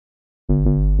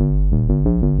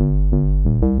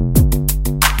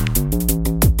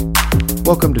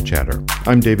Welcome to Chatter.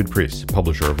 I'm David Priest,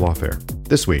 publisher of Lawfare.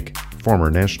 This week,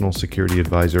 former National Security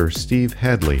Advisor Steve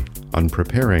Hadley on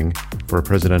preparing for a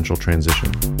presidential transition.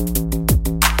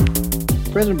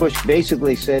 President Bush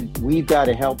basically said, we've got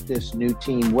to help this new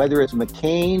team, whether it's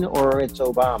McCain or it's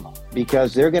Obama,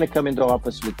 because they're going to come into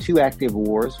office with two active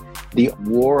wars, the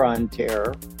war on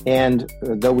terror, and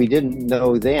though we didn't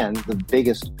know then, the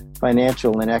biggest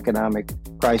financial and economic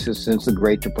crisis since the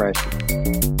Great Depression.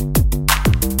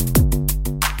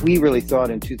 We really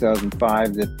thought in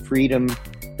 2005 that freedom,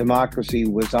 democracy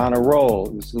was on a roll.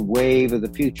 It was the wave of the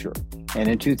future. And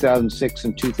in 2006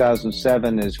 and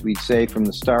 2007, as we'd say from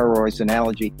the Star Wars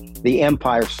analogy, the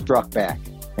empire struck back.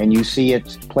 And you see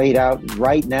it played out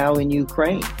right now in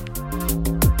Ukraine.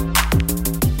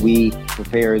 We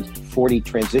prepared 40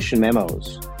 transition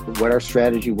memos, what our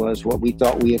strategy was, what we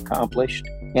thought we accomplished,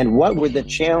 and what were the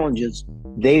challenges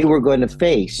they were going to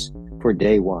face for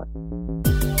day one.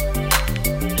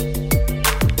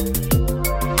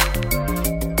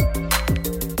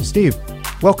 Steve,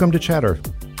 welcome to Chatter.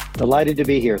 Delighted to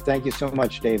be here. Thank you so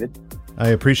much, David. I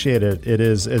appreciate it.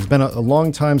 It's been a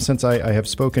long time since I have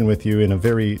spoken with you in a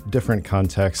very different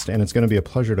context, and it's going to be a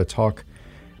pleasure to talk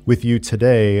with you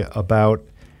today about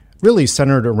really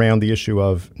centered around the issue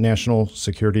of national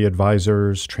security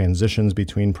advisors, transitions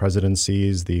between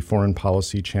presidencies, the foreign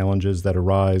policy challenges that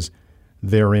arise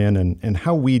therein, and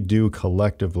how we do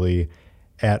collectively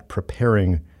at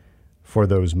preparing for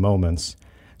those moments.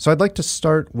 So I'd like to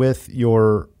start with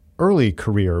your early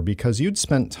career, because you'd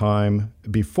spent time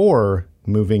before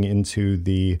moving into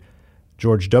the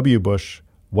George W. Bush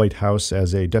White House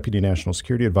as a deputy national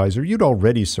security advisor. You'd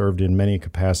already served in many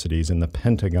capacities in the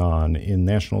Pentagon, in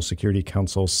National Security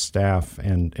Council staff,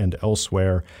 and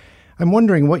elsewhere. I'm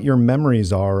wondering what your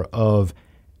memories are of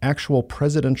actual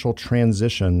presidential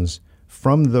transitions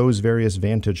from those various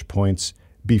vantage points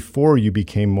before you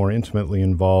became more intimately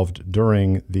involved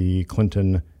during the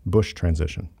Clinton-Bush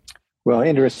transition. Well,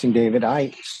 interesting, David.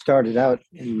 I started out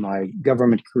in my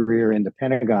government career in the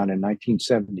Pentagon in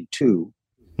 1972.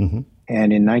 Mm-hmm.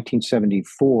 And in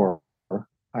 1974,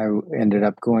 I ended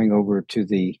up going over to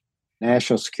the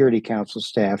National Security Council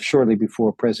staff shortly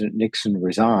before President Nixon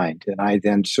resigned. And I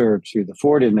then served through the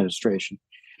Ford administration.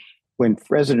 When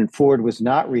President Ford was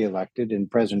not reelected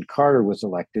and President Carter was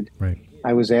elected, right,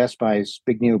 I was asked by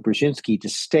Zbigniew Brzezinski to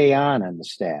stay on the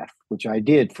staff, which I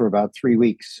did for about 3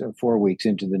 weeks or 4 weeks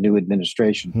into the new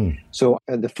administration. So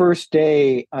the first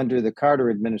day under the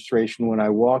Carter administration, when I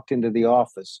walked into the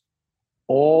office,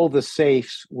 all the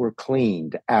safes were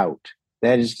cleaned out.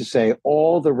 That is to say,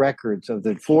 all the records of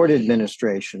the Ford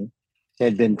administration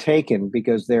had been taken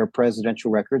because they're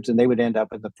presidential records and they would end up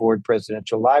in the Ford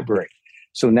Presidential Library.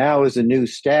 So now, as a new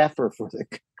staffer for the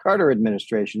Carter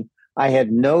administration, I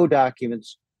had no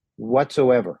documents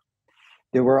whatsoever.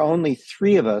 There were only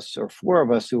 3 of us or 4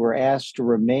 of us who were asked to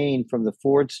remain from the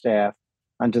Ford staff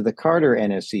onto the Carter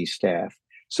NSC staff.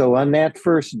 So on that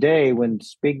first day, when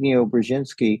Zbigniew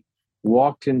Brzezinski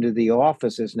walked into the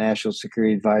office as National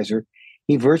Security Advisor,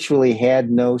 he virtually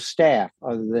had no staff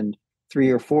other than 3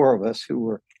 or 4 of us who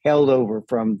were held over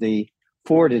from the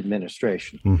Ford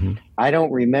administration. Mm-hmm. I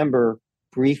don't remember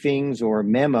briefings or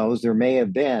memos, there may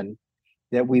have been,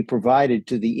 that we provided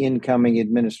to the incoming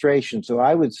administration. So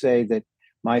I would say that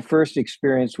my first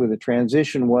experience with a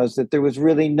transition was that there was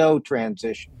really no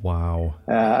transition. Wow.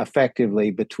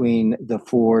 Effectively between the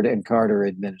Ford and Carter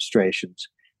administrations.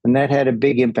 And that had a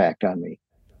big impact on me.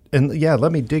 And yeah,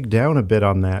 let me dig down a bit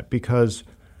on that, because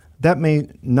that may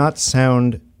not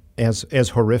sound as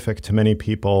horrific to many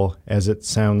people as it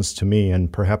sounds to me,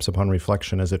 and perhaps upon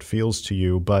reflection as it feels to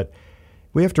you. But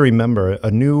we have to remember, a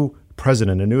new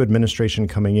president, a new administration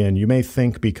coming in, you may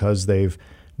think because they've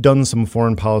done some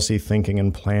foreign policy thinking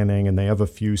and planning and they have a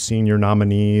few senior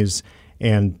nominees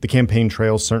and the campaign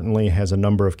trail certainly has a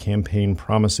number of campaign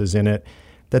promises in it,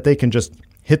 that they can just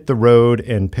hit the road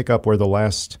and pick up where the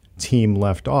last team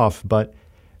left off. But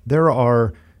there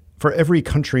are, for every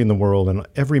country in the world and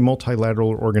every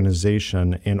multilateral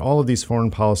organization and all of these foreign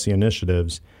policy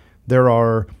initiatives, there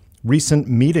are recent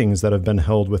meetings that have been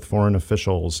held with foreign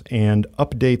officials and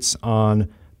updates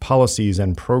on policies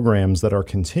and programs that are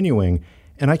continuing.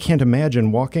 And I can't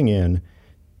imagine walking in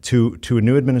to a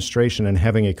new administration and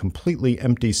having a completely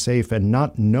empty safe and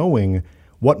not knowing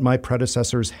what my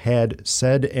predecessors had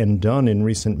said and done in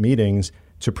recent meetings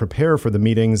to prepare for the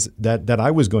meetings that I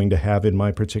was going to have in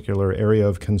my particular area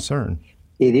of concern.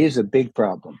 It is a big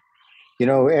problem. You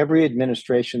know, every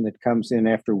administration that comes in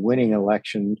after winning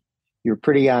election, you're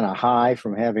pretty on a high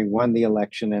from having won the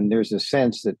election. And there's a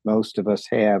sense that most of us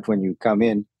have when you come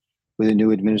in with a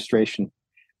new administration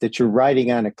that you're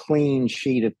writing on a clean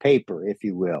sheet of paper, if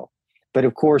you will. But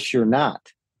of course, you're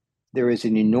not. There is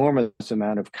an enormous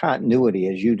amount of continuity,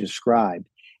 as you described.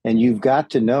 And you've got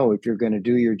to know, if you're going to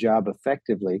do your job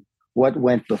effectively, what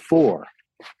went before.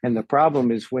 And the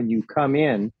problem is when you come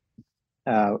in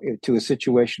to a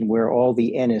situation where all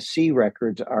the NSC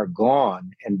records are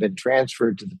gone and been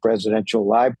transferred to the presidential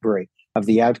library of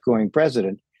the outgoing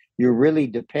president, you're really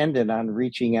dependent on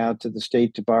reaching out to the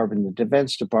State Department, the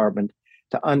Defense Department,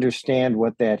 to understand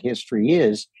what that history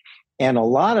is. And a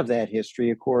lot of that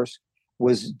history, of course,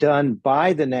 was done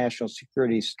by the National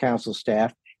Security Council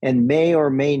staff and may or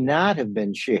may not have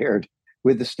been shared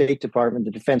with the State Department,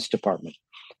 the Defense Department.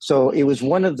 So it was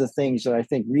one of the things that I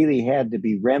think really had to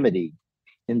be remedied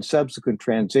in subsequent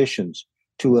transitions,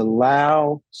 to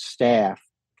allow staff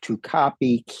to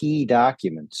copy key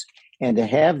documents and to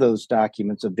have those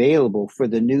documents available for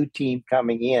the new team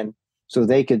coming in, so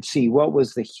they could see what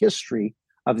was the history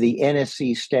of the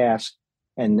NSC staff's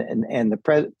and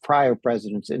the prior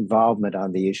president's involvement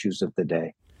on the issues of the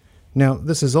day. Now,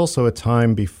 this is also a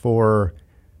time before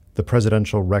the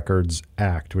Presidential Records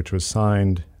Act, which was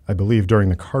signed, I believe, during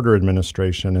the Carter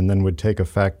administration and then would take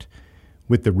effect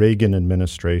with the Reagan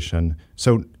administration.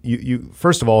 So you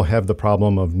first of all have the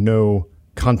problem of no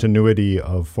continuity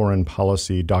of foreign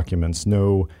policy documents,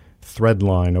 no thread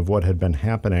line of what had been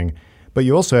happening. But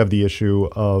you also have the issue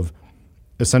of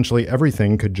essentially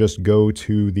everything could just go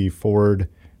to the Ford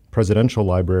Presidential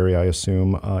Library, I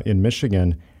assume, in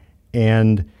Michigan,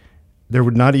 and there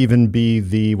would not even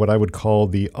be what I would call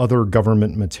the other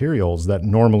government materials that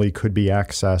normally could be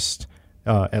accessed,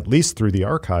 at least through the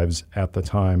archives at the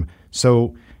time.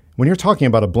 So when you're talking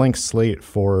about a blank slate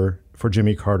for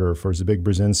Jimmy Carter, for Zbig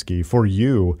Brzezinski, for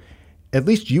you, at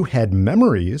least you had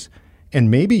memories,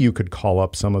 and maybe you could call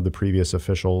up some of the previous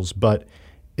officials, but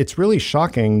it's really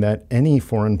shocking that any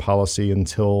foreign policy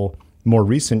until more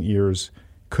recent years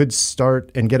could start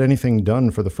and get anything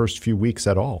done for the first few weeks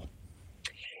at all.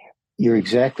 You're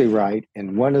exactly right.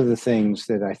 And one of the things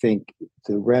that I think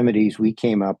the remedies we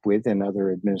came up with, and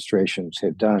other administrations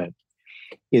have done it,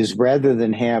 is rather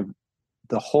than have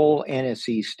the whole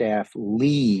NSC staff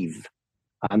leave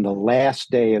on the last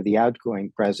day of the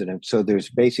outgoing president, so there's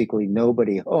basically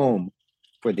nobody home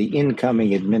for the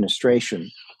incoming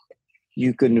administration,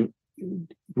 you can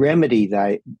remedy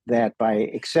that by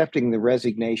accepting the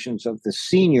resignations of the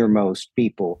senior most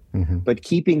people, but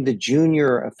keeping the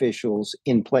junior officials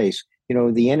in place. You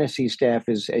know, the NSC staff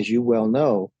is, as you well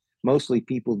know, mostly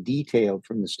people detailed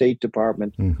from the State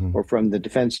Department or from the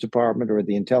Defense Department or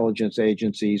the intelligence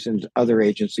agencies and other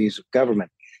agencies of government.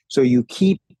 So you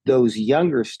keep those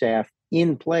younger staff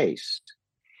in place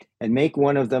and make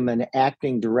one of them an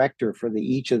acting director for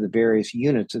each of the various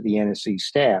units of the NSC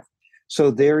staff.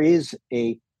 So there is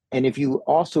and if you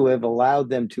also have allowed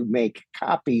them to make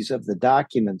copies of the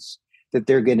documents that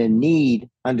they're going to need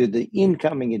under the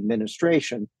incoming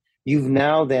administration, you've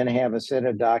now then have a set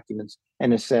of documents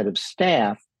and a set of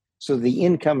staff, so the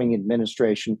incoming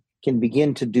administration can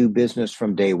begin to do business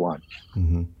from day one.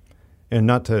 And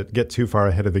not to get too far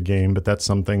ahead of the game, but that's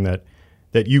something that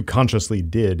you consciously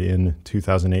did in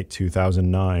 2008,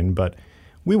 2009, but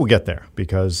we will get there,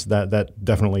 because that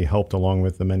definitely helped, along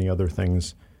with the many other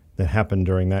things that happened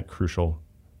during that crucial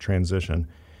transition.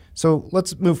 So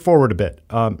let's move forward a bit.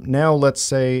 Now let's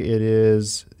say it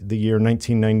is the year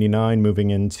 1999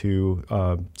 moving into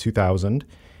 2000,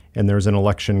 and there's an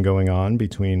election going on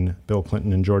between Bill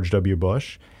Clinton and George W.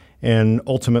 Bush. And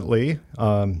ultimately,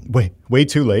 way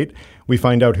too late, we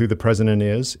find out who the president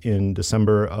is in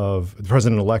the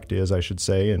president-elect is, I should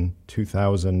say, in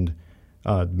 2000,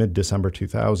 mid-December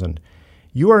 2000.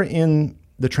 You are in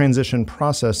the transition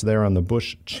process there on the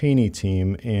Bush-Cheney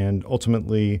team, and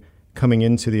ultimately coming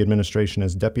into the administration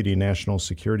as Deputy National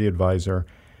Security Advisor.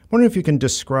 I wonder if you can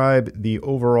describe the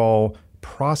overall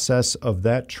process of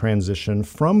that transition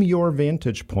from your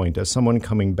vantage point as someone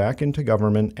coming back into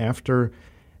government after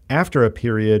a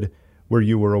period where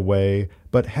you were away,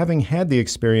 but having had the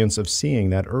experience of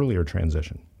seeing that earlier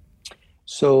transition.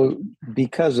 So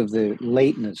because of the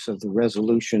lateness of the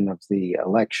resolution of the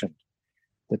election,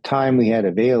 the time we had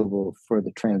available for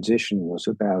the transition was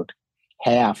about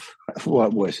half of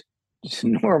what was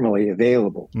normally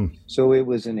available. So it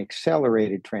was an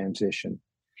accelerated transition.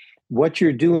 What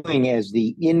you're doing as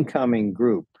the incoming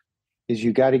group is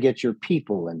you got to get your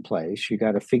people in place. You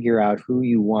got to figure out who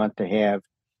you want to have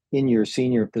in your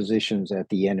senior positions at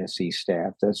the NSC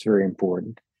staff. That's very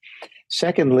important.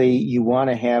 Secondly, you want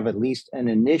to have at least an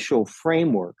initial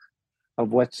framework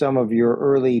of what some of your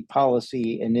early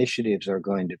policy initiatives are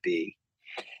going to be.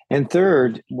 And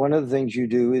third, one of the things you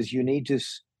do is you need to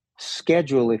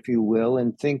schedule, if you will,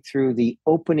 and think through the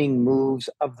opening moves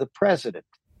of the president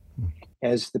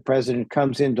as the president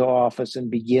comes into office and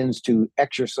begins to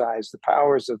exercise the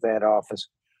powers of that office.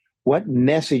 What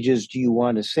messages do you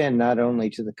want to send not only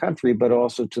to the country, but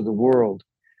also to the world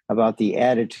about the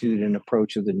attitude and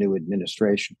approach of the new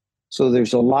administration? So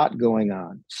there's a lot going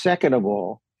on. Second of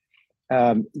all,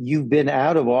 you've been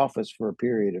out of office for a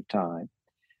period of time,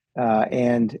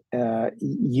 and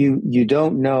you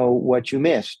don't know what you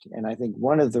missed. And I think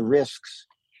one of the risks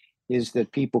is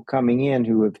that people coming in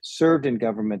who have served in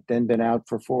government, then been out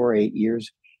for 4 or 8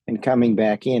 years, and coming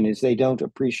back in, is they don't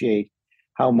appreciate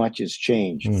how much has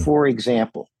changed. For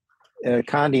example,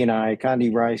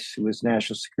 Condi Rice, who was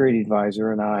National Security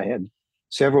Advisor, and I had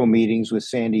several meetings with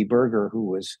Sandy Berger, who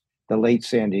was the late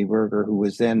Sandy Berger, who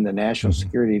was then the National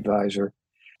Security Advisor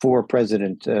for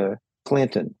President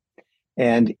Clinton.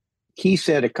 And he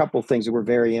said a couple things that were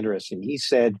very interesting. He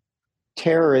said,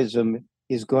 terrorism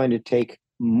is going to take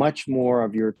much more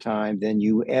of your time than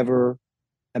you ever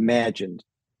imagined.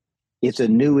 It's a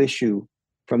new issue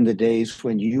from the days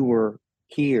when you were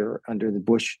here under the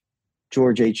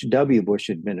George H.W. Bush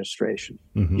administration.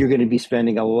 You're going to be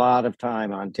spending a lot of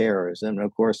time on terrorism. And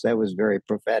of course, that was very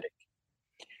prophetic.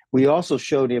 We also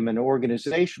showed him an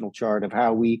organizational chart of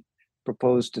how we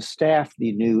proposed to staff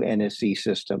the new NSC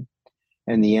system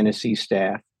and the NSC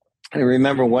staff. And I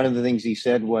remember one of the things he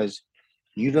said was,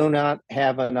 you do not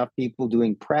have enough people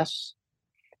doing press,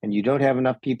 and you don't have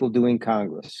enough people doing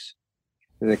Congress.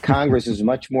 The Congress is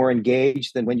much more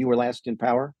engaged than when you were last in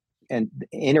power, and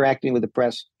interacting with the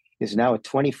press is now a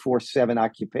 24/7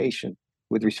 occupation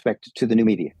with respect to the new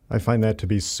media. I find that to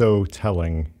be so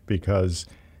telling because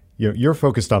you're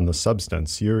focused on the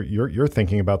substance. You're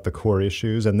thinking about the core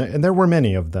issues, and there were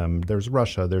many of them. There's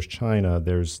Russia, there's China,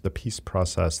 there's the peace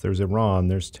process, there's Iran,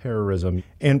 there's terrorism.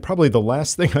 And probably the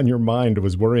last thing on your mind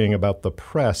was worrying about the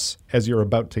press as you're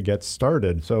about to get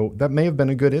started. So that may have been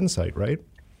a good insight, right?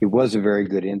 It was a very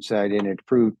good insight, and it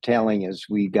proved telling as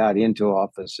we got into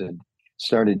office and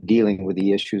started dealing with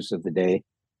the issues of the day.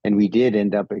 And we did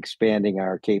end up expanding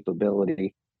our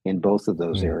capability in both of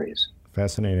those areas.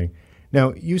 Fascinating.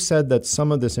 Now, you said that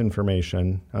some of this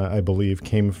information, I believe,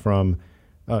 came from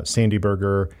Sandy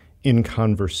Berger in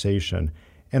conversation.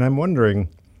 And I'm wondering,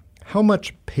 how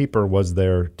much paper was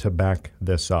there to back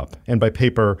this up? And by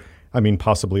paper, I mean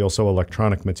possibly also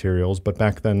electronic materials, but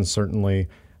back then, certainly,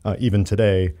 even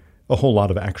today, a whole lot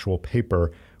of actual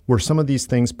paper. Were some of these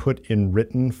things put in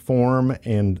written form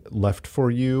and left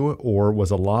for you, or was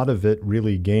a lot of it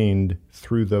really gained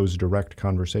through those direct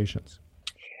conversations?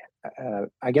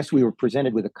 I guess we were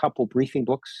presented with a couple briefing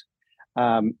books.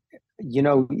 There's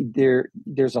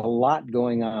a lot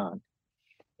going on,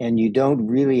 and you don't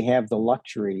really have the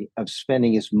luxury of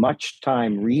spending as much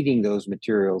time reading those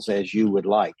materials as you would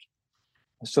like.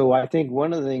 So I think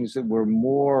one of the things that were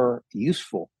more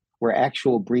useful were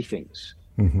actual briefings.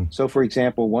 So, for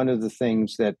example, one of the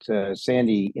things that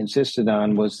Sandy insisted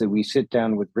on was that we sit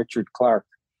down with Richard Clark,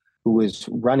 who was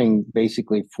running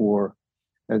basically for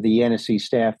the NSC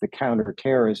staff, the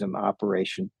counterterrorism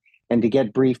operation, and to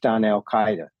get briefed on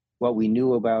Al-Qaeda, what we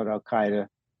knew about Al-Qaeda,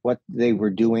 what they were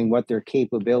doing, what their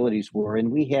capabilities were. And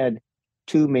we had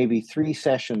 2, maybe 3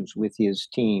 sessions with his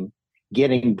team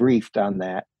getting briefed on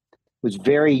that. It was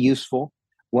very useful.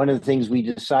 One of the things we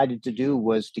decided to do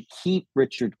was to keep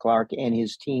Richard Clark and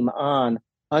his team on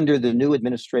under the new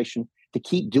administration, to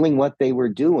keep doing what they were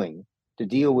doing to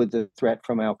deal with the threat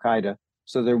from Al-Qaeda,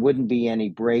 so there wouldn't be any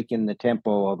break in the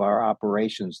tempo of our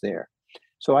operations there.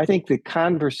 So I think the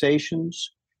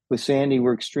conversations with Sandy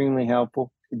were extremely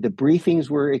helpful. The briefings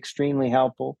were extremely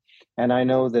helpful. And I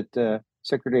know that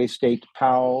Secretary of State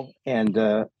Powell and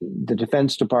the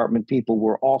Defense Department people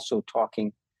were also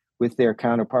talking with their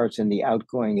counterparts in the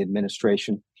outgoing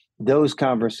administration. Those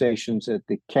conversations at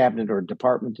the cabinet or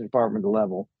department to department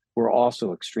level were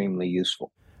also extremely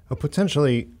useful. A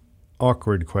potentially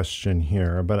awkward question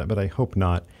here, but I hope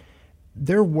not.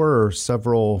 There were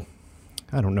several,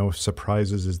 I don't know if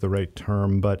surprises is the right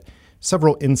term, but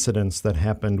several incidents that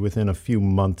happened within a few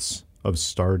months of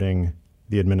starting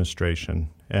the administration.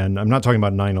 And I'm not talking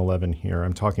about 9/11 here.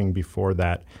 I'm talking before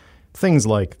that. Things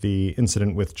like the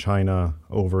incident with China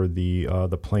over the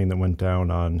plane that went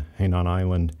down on Hainan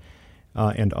Island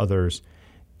and others.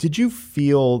 Did you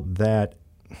feel that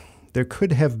there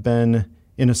could have been,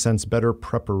 in a sense, better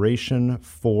preparation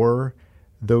for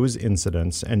those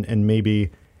incidents, and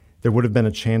maybe there would have been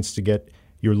a chance to get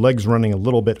your legs running a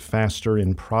little bit faster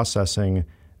in processing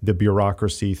the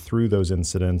bureaucracy through those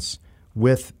incidents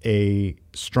with a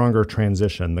stronger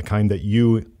transition, the kind that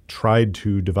you tried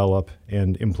to develop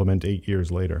and implement 8 years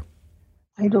later?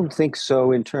 I don't think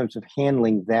so in terms of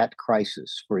handling that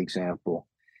crisis, for example,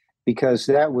 because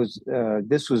that was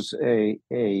this was uh,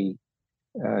 a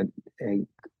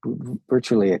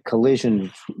virtually a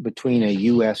collision between a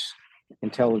U.S.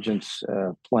 intelligence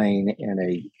plane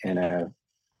and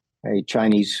a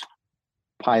Chinese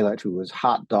pilot who was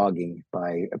hot dogging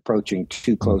by approaching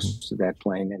too close Mm-hmm. to that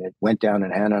plane, and it went down in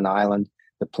Hainan Island.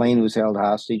 The plane was held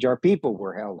hostage. Our people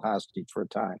were held hostage for a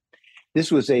time.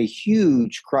 This was a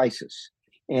huge crisis,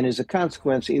 and as a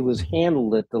consequence, it was Mm-hmm.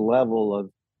 handled at the level of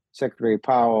Secretary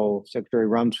Powell, Secretary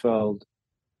Rumsfeld,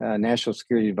 National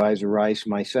Security Advisor Rice,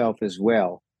 myself as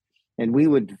well. And we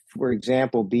would, for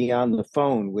example, be on the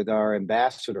phone with our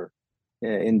ambassador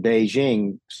in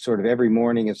Beijing, sort of every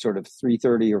morning at sort of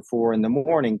 3:30 or 4 in the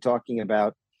morning, talking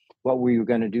about what we were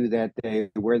going to do that day,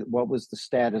 what was the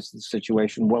status of the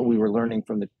situation, what we were learning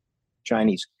from the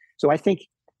Chinese. So I think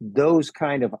those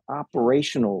kind of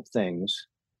operational things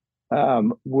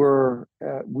were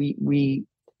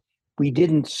we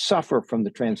didn't suffer from the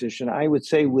transition. I would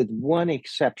say, with one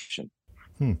exception,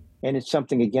 Hmm. and it's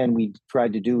something again we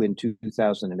tried to do in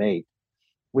 2008,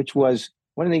 which was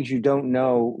one of the things you don't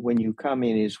know when you come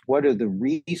in is what are the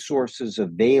resources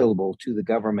available to the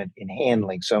government in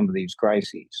handling some of these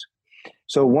crises.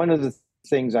 So one of the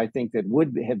things I think that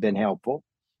would have been helpful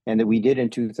and that we did in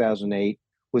 2008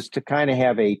 was to kind of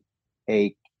have a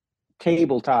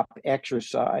tabletop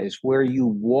exercise where you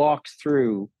walked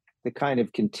through the kind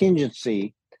of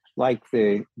contingency like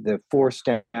the force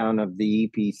down of the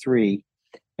EP3,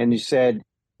 and you said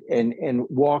and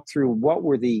walk through what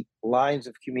were the lines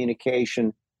of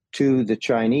communication to the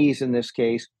Chinese in this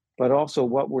case, but also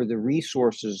what were the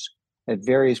resources at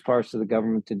various parts of the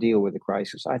government to deal with the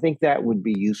crisis. I think that would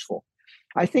be useful.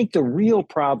 I think the real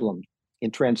problem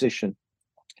in transition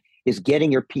is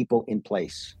getting your people in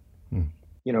place. Hmm.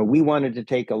 You know, we wanted to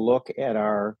take a look at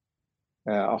our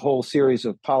a whole series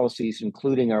of policies,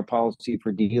 including our policy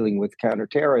for dealing with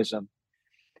counterterrorism.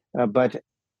 But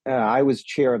I was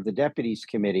chair of the deputies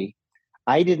committee.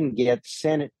 I didn't get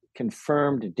Senate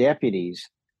confirmed deputies.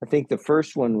 I think the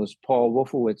first one was Paul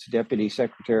Wolfowitz, Deputy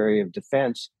Secretary of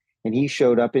Defense, and he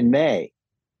showed up in May.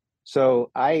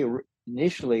 So I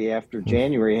initially, after Hmm.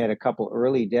 January, had a couple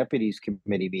early deputies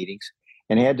committee meetings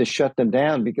and had to shut them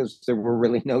down because there were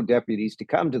really no deputies to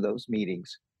come to those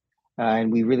meetings.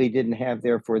 And we really didn't have,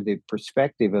 therefore, the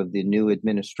perspective of the new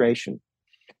administration.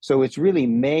 So it's really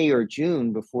May or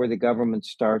June before the government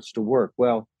starts to work.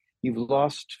 Well, you've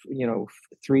lost,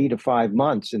 3 to 5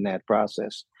 months in that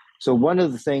process. So one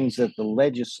of the things that the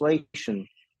legislation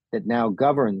that now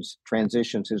governs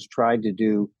transitions has tried to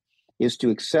do is to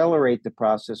accelerate the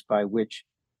process by which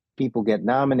people get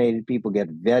nominated, people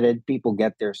get vetted, people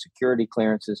get their security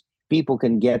clearances, people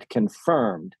can get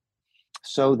confirmed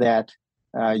so that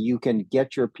you can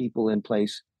get your people in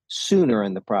place sooner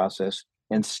in the process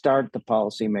and start the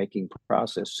policymaking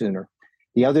process sooner.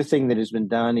 The other thing that has been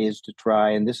done is to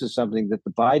try, and this is something that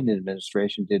the Biden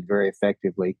administration did very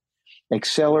effectively,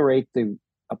 accelerate the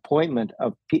appointment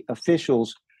of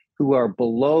officials who are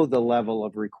below the level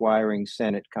of requiring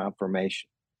Senate confirmation.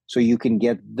 So you can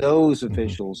get those Mm-hmm.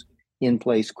 officials in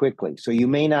place quickly. So you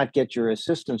may not get your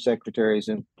assistant secretaries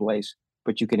in place,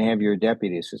 but you can have your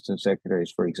deputy assistant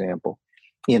secretaries, for example,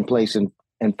 in place and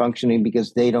functioning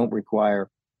because they don't require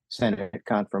Senate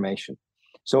confirmation.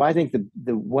 So I think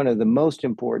the one of the most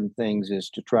important things is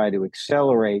to try to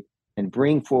accelerate and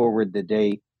bring forward the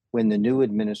date when the new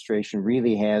administration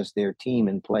really has their team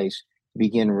in place to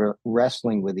begin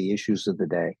wrestling with the issues of the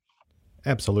day.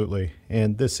 Absolutely.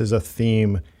 And this is a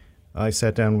theme. I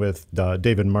sat down with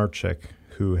David Marchik,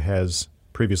 who has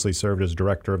previously served as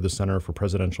director of the Center for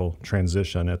Presidential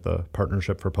Transition at the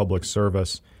Partnership for Public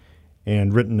Service,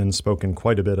 and written and spoken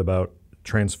quite a bit about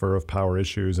transfer of power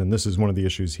issues. And this is one of the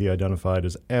issues he identified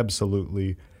as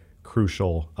absolutely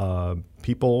crucial.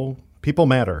 People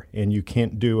matter, and you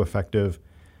can't do effective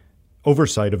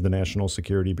oversight of the national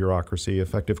security bureaucracy,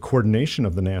 effective coordination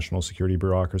of the national security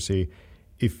bureaucracy,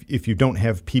 if you don't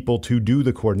have people to do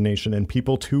the coordination and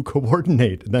people to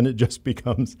coordinate. Then it just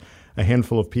becomes a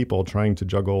handful of people trying to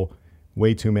juggle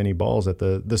way too many balls at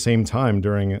the same time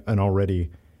during an already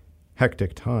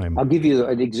hectic time. I'll give you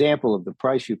an example of the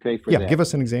price you pay for Yeah, that. give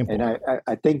us an example. And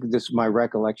I think this, my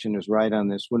recollection is right on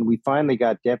this. When we finally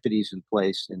got deputies in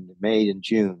place in May and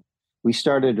June, we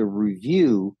started a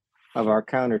review of our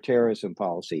counterterrorism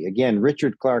policy. Again,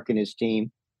 Richard Clarke and his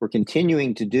team were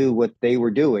continuing to do what they were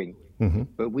doing, Mm-hmm.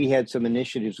 but we had some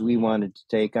initiatives we wanted to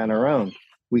take on our own.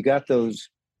 We got those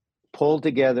pulled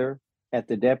together at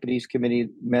the deputies committee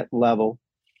level,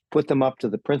 put them up to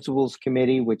the principals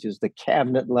committee, which is the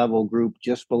cabinet level group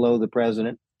just below the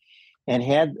president. and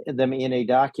had them in a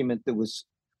document that was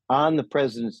on the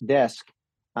president's desk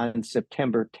on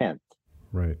September 10th.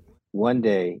 Right. One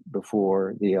day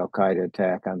before the Al Qaeda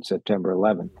attack on September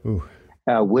 11th. Ooh.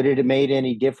 Would it have made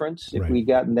any difference if Right. we'd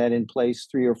gotten that in place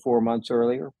 3 or 4 months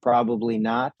earlier? Probably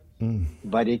not.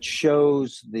 But it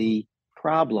shows the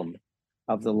problem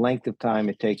of the length of time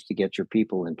it takes to get your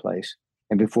people in place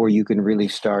and before you can really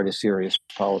start a serious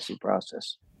policy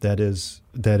process. That is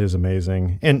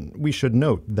amazing. And we should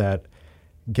note that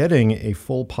getting a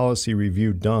full policy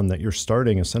review done that you're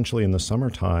starting essentially in the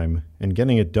summertime and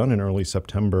getting it done in early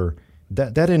September,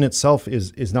 that in itself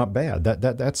is not bad.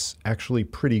 That's actually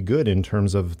pretty good in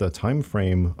terms of the time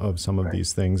frame of some of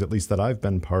these things, at least that I've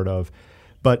been part of.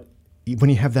 But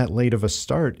when you have that late of a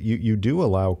start, you do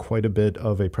allow quite a bit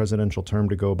of a presidential term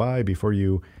to go by before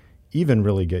you even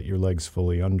really get your legs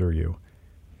fully under you.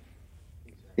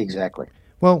 Exactly.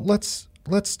 Well,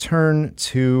 let's turn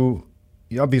to,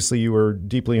 obviously you were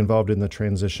deeply involved in the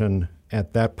transition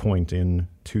at that point in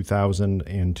 2000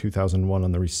 and 2001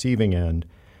 on the receiving end.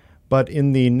 But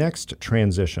in the next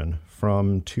transition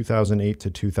from 2008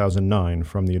 to 2009,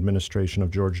 from the administration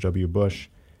of George W. Bush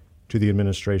to the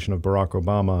administration of Barack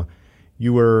Obama,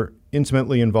 you were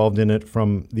intimately involved in it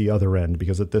from the other end,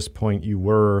 because at this point you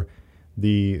were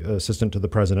the assistant to the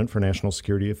president for national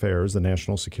security affairs, the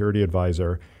national security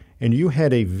advisor, and you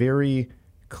had a very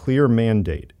clear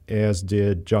mandate, as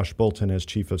did Josh Bolten as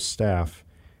chief of staff,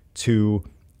 to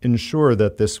ensure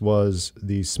that this was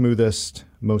the smoothest,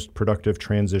 most productive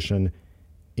transition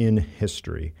in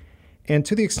history. And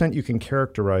to the extent you can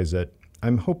characterize it,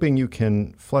 I'm hoping you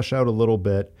can flesh out a little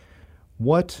bit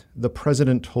what the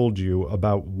president told you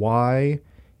about why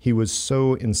he was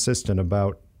so insistent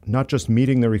about not just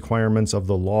meeting the requirements of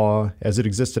the law as it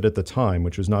existed at the time,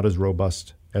 which was not as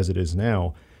robust as it is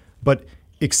now, but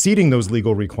exceeding those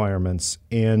legal requirements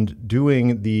and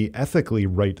doing the ethically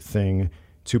right thing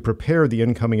to prepare the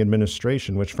incoming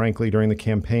administration, which frankly during the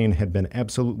campaign had been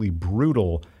absolutely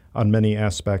brutal on many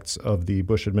aspects of the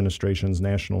Bush administration's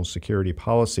national security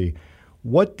policy.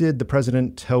 What did the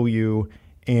president tell you,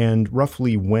 and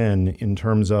roughly when, in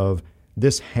terms of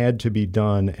this had to be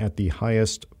done at the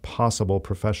highest possible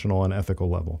professional and ethical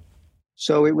level?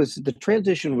 So the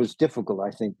transition was difficult,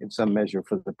 I think, in some measure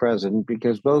for the president,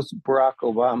 because both Barack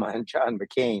Obama and John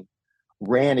McCain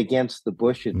ran against the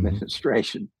Bush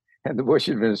administration and the Bush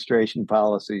administration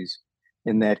policies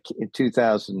in that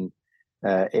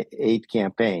 2008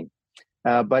 campaign.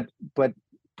 But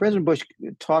President Bush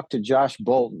talked to Josh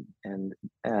Bolten and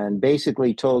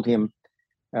basically told him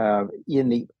in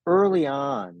the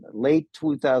late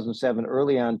 2007,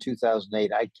 early on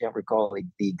 2008, I can't recall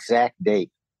the exact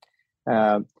date,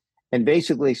 and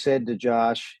basically said to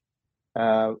Josh,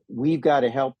 we've got to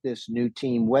help this new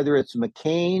team, whether it's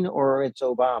McCain or it's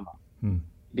Obama,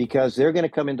 because they're going to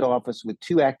come into office with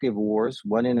 2 active wars,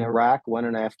 one in Iraq, one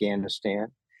in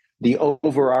Afghanistan, the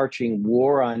overarching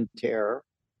war on terror,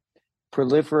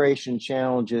 proliferation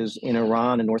challenges in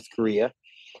Iran and North Korea.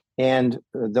 And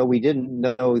though we didn't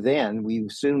know then, we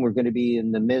soon were going to be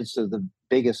in the midst of the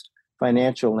biggest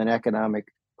financial and economic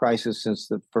crisis since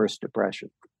the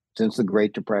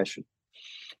Great Depression.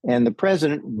 And the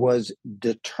president was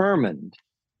determined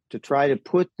to try to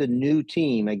put the new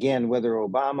team, again, whether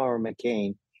Obama or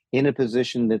McCain, in a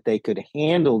position that they could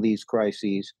handle these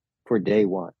crises for day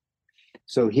one.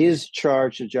 So his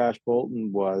charge to Josh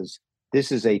Bolten was,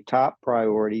 this is a top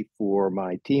priority for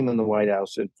my team in the White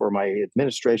House and for my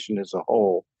administration as a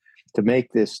whole to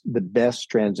make this the best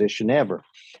transition ever.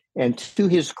 And to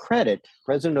his credit,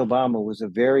 President Obama was a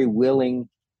very willing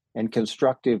and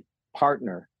constructive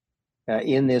partner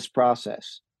in this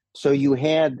process. So you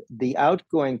had the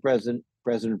outgoing president,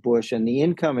 President Bush, and the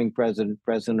incoming president,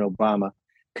 President Obama,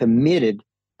 committed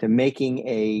to making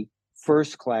a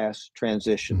first-class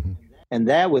transition. And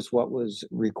that was what was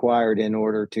required in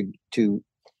order to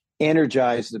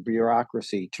energize the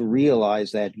bureaucracy to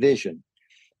realize that vision.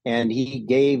 And he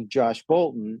gave Josh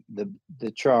Bolten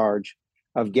the charge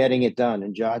of getting it done.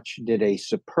 And Josh did a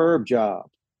superb job,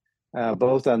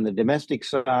 both on the domestic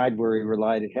side, where he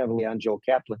relied heavily on Joe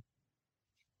Kaplan,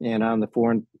 and on the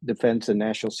foreign defense and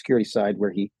national security side,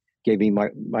 where he gave me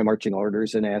my marching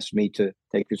orders and asked me to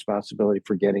take responsibility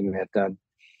for getting that done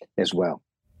as well.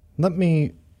 Let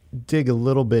me dig a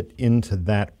little bit into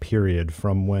that period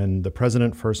from when the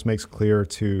president first makes clear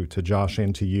to Josh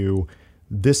and to you,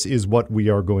 this is what we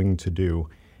are going to do.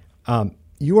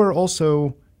 You are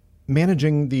also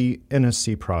managing the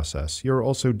NSC process. You're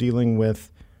also dealing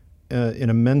with an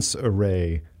immense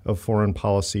array of foreign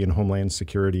policy and homeland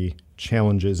security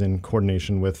challenges in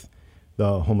coordination with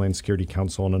the Homeland Security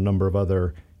Council and a number of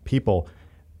other people.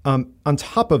 On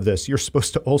top of this, you're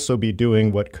supposed to also be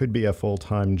doing what could be a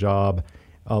full-time job,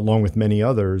 along with many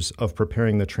others, of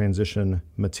preparing the transition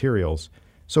materials.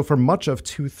 So for much of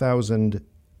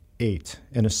 2008,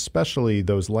 and especially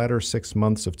those latter 6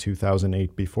 months of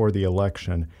 2008 before the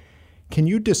election, can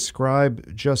you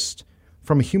describe, just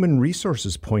from a human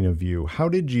resources point of view, how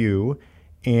did you,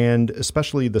 and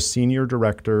especially the senior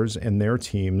directors and their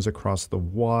teams across the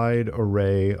wide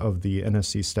array of the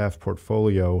NSC staff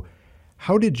portfolio,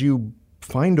 how did you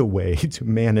find a way to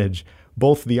manage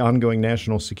both the ongoing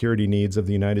national security needs of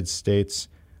the United States,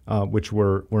 which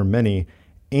were many,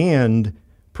 and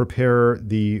prepare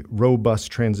the robust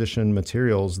transition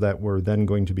materials that were then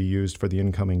going to be used for the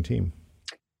incoming team?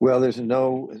 Well, there's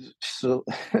no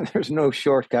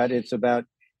shortcut. It's about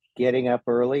getting up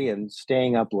early and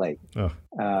staying up late. Oh.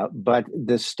 But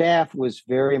the staff was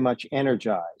very much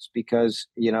energized because,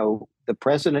 the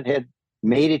president had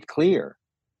made it clear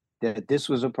that this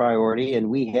was a priority and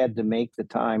we had to make the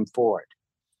time for it.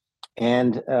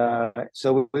 And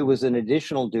so it was an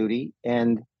additional duty.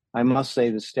 And I must say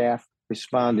the staff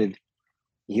responded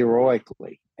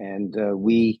heroically. And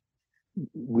we,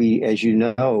 as you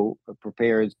know,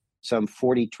 prepared some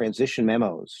 40 transition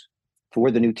memos for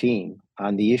the new team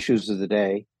on the issues of the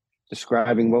day,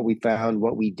 describing what we found,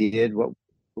 what we did,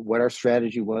 what our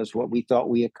strategy was, what we thought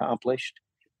we accomplished,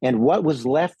 and what was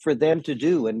left for them to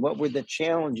do, and what were the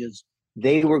challenges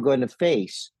they were going to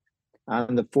face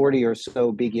on the 40 or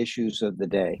so big issues of the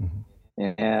day.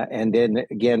 Mm-hmm. And then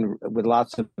again, with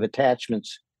lots of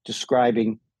attachments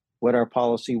describing what our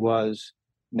policy was,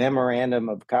 memorandum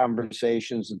of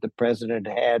conversations that the president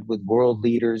had with world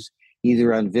leaders,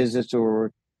 either on visits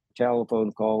or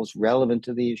telephone calls relevant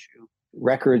to the issue,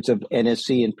 records of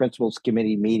NSC and Principals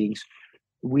Committee meetings.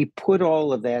 We put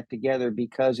all of that together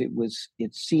because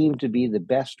it seemed to be the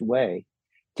best way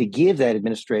to give that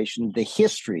administration the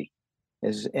history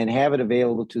and have it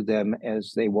available to them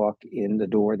as they walk in the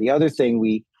door. The other thing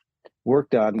we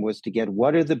worked on was to get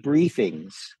what are the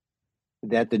briefings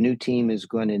that the new team is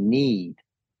going to need,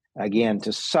 again,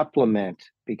 to supplement,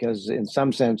 because in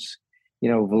some sense,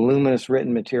 voluminous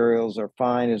written materials are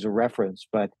fine as a reference,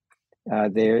 but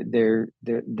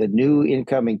the new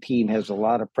incoming team has a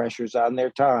lot of pressures on their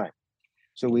time.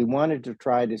 So we wanted to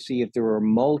try to see if there were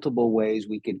multiple ways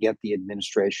we could get the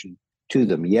administration to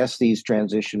them. Yes, these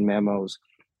transition memos.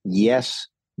 Yes,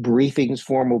 briefings,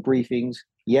 formal briefings.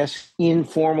 Yes,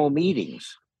 informal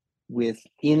meetings with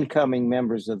incoming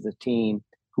members of the team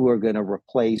who are going to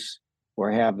replace or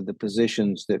have the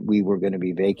positions that we were going to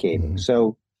be vacating. Mm-hmm.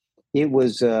 So it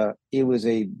was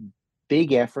a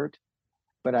big effort,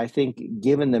 but I think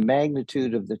given the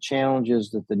magnitude of the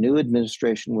challenges that the new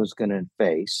administration was going to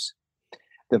face,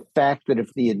 the fact that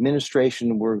if the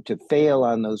administration were to fail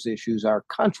on those issues, our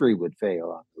country would fail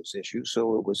on those issues.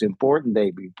 So it was important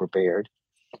they be prepared.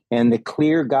 And the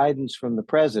clear guidance from the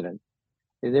president,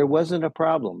 there wasn't a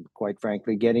problem, quite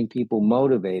frankly, getting people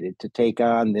motivated to take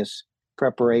on this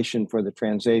preparation for the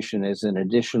transition as an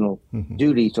additional mm-hmm.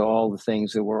 duty to all the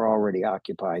things that were already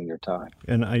occupying their time.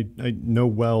 And I know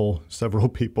well several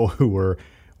people who were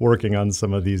working on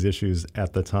some of these issues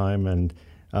at the time, and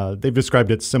they've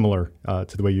described it similar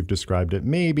to the way you've described it,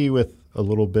 maybe with a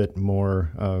little bit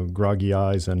more groggy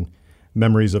eyes and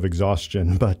memories of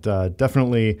exhaustion, but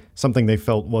definitely something they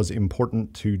felt was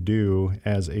important to do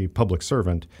as a public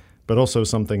servant, but also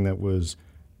something that was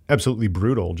absolutely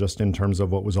brutal just in terms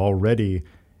of what was already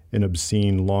an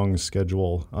obscene long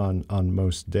schedule on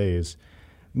most days.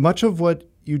 Much of what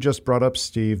you just brought up,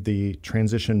 Steve, the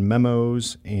transition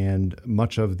memos and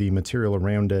much of the material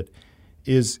around it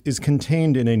is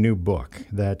contained in a new book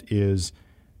that is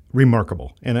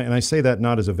remarkable. And I say that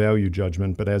not as a value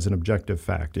judgment, but as an objective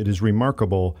fact. It is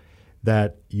remarkable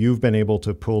that you've been able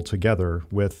to pull together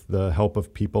with the help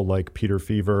of people like Peter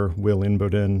Feaver, Will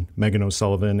Inboden, Megan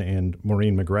O'Sullivan, and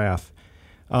Maureen McGrath,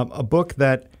 a book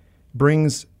that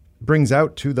brings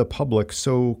out to the public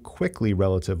so quickly,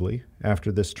 relatively,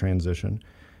 after this transition,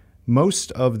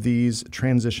 most of these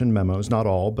transition memos, not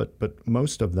all, but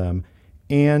most of them,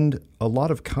 and a lot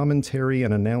of commentary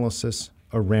and analysis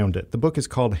around it. The book is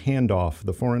called Handoff,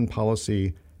 The Foreign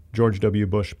Policy George W.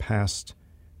 Bush Passed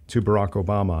to Barack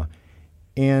Obama.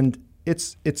 And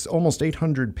it's almost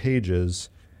 800 pages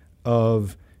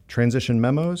of transition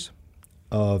memos,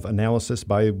 of analysis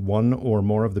by one or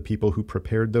more of the people who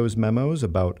prepared those memos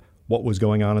about what was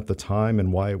going on at the time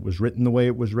and why it was written the way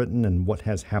it was written and what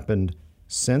has happened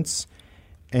since.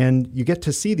 And you get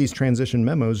to see these transition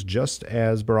memos just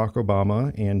as Barack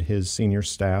Obama and his senior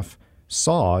staff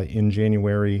saw in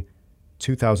January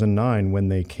 2009 when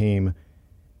they came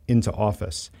into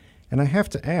office. And I have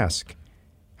to ask,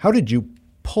 how did you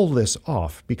pull this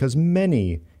off? Because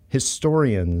many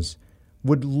historians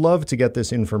would love to get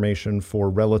this information for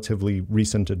relatively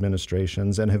recent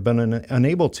administrations and have been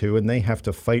unable to, and they have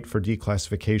to fight for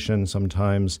declassification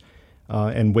sometimes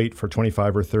and wait for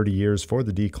 25 or 30 years for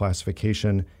the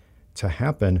declassification to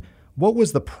happen. What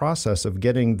was the process of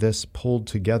getting this pulled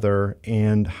together,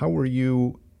 and how were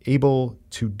you able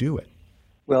to do it?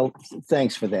 Well,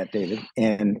 thanks for that, David.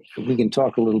 And we can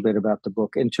talk a little bit about the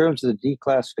book. In terms of the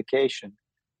declassification,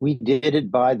 we did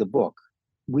it by the book.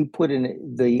 We put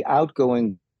in the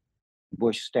outgoing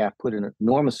Bush staff put an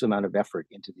enormous amount of effort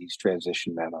into these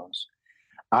transition memos.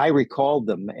 I recalled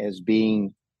them as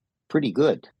being pretty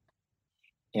good.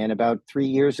 And about 3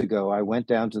 years ago, I went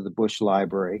down to the Bush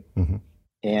Library,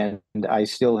 and I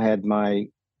still had my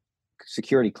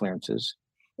security clearances.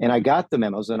 And I got the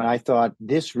memos, and I thought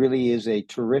this really is a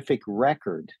terrific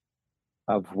record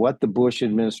of what the Bush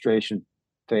administration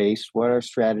faced, what our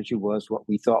strategy was, what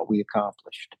we thought we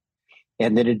accomplished,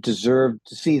 and that it deserved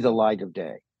to see the light of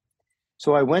day.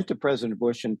 So I went to President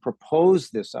Bush and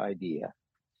proposed this idea,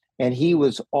 and he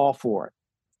was all for it.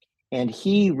 And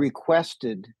he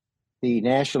requested the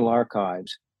National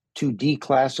Archives to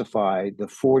declassify the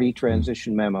 40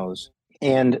 transition memos.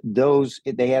 And those,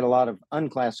 they had a lot of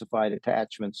unclassified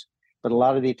attachments, but a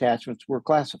lot of the attachments were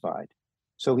classified.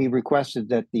 So he requested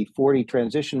that the 40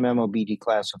 transition memo be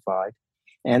declassified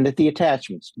and that the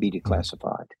attachments be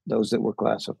declassified, those that were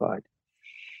classified.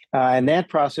 And that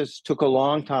process took a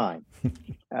long time.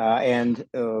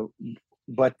 But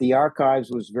the archives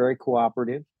was very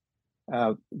cooperative.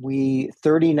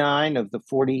 39 of the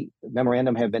 40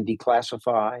 memorandum have been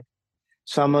declassified.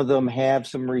 Some of them have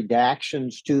some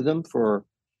redactions to them for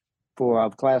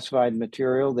classified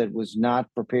material that was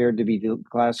not prepared to be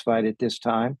declassified at this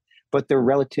time, but they're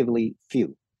relatively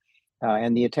few.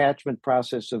 And the attachment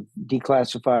process of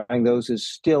declassifying those is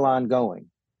still ongoing.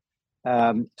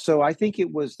 So I think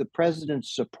it was the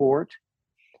president's support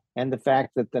and the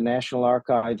fact that the National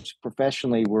Archives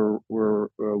professionally were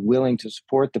willing to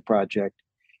support the project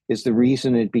is the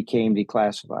reason it became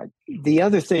declassified. The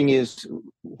other thing is,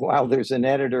 while there's an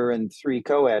editor and 3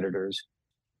 co-editors,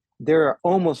 there are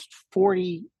almost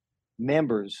 40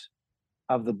 members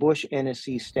of the Bush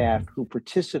NSC staff who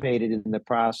participated in the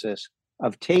process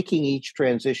of taking each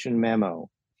transition memo.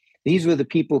 These were the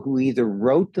people who either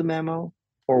wrote the memo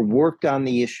or worked on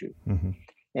the issue.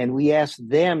 And we asked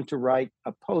them to write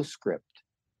a postscript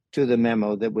to the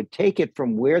memo that would take it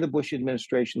from where the Bush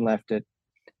administration left it,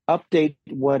 update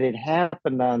what had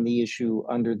happened on the issue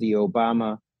under the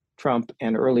Obama, Trump,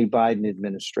 and early Biden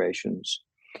administrations.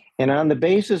 And on the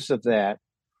basis of that,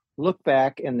 look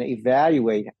back and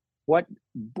evaluate what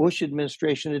Bush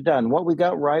administration had done, what we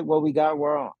got right, what we got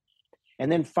wrong.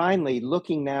 And then finally,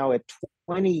 looking now at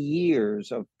 20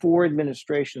 years of 4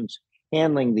 administrations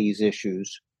handling these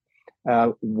issues,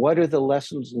 what are the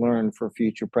lessons learned for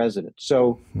future presidents?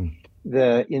 So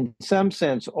in some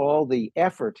sense, all the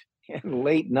effort and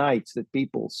late nights that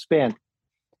people spent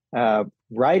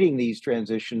writing these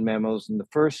transition memos in the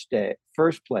first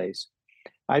place,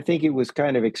 I think it was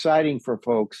kind of exciting for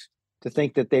folks to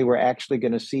think that they were actually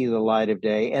going to see the light of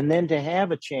day, and then to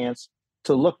have a chance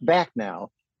to look back now,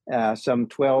 some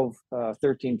 12,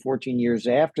 13, 14 years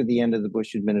after the end of the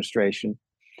Bush administration,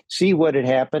 see what had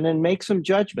happened and make some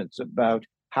judgments about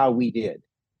how we did.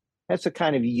 That's a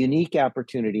kind of unique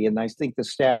opportunity, and I think the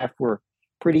staff were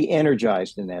pretty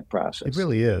energized in that process. It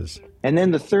really is. And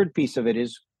then the third piece of it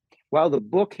is, while the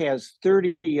book has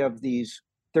 30 of these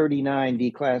 39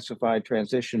 declassified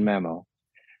transition memo,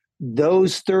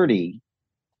 those 30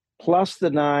 plus the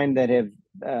 9 that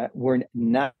were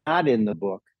not in the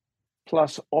book,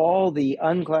 plus all the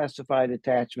unclassified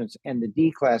attachments and the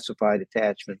declassified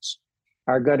attachments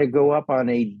are going to go up on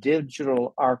a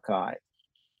digital archive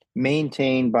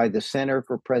maintained by the Center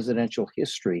for Presidential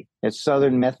History at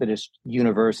Southern Methodist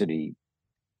University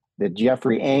that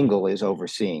Jeffrey Engel is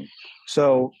overseeing.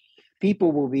 So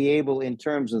people will be able, in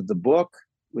terms of the book,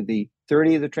 with the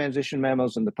 30 of the transition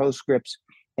memos and the postscripts,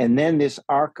 and then this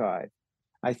archive,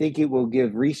 I think it will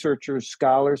give researchers,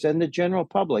 scholars, and the general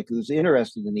public who's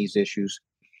interested in these issues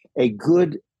a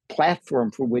good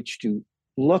platform for which to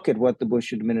look at what the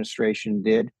Bush administration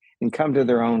did and come to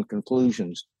their own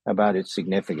conclusions about its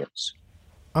significance.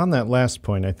 On that last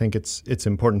point, I think it's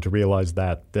important to realize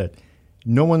that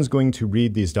no one's going to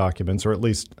read these documents, or at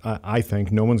least I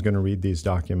think no one's going to read these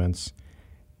documents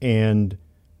and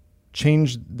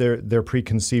change their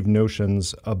preconceived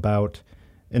notions about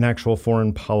an actual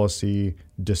foreign policy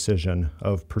decision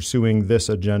of pursuing this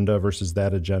agenda versus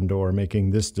that agenda, or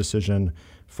making this decision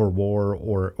for war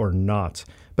or not.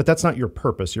 But that's not your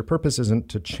purpose. Your purpose isn't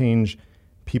to change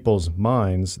people's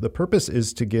minds. The purpose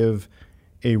is to give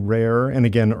a rare, and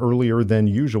again, earlier than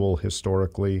usual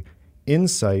historically,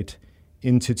 insight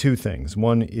into two things.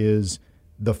 One is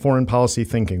the foreign policy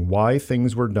thinking, why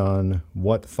things were done,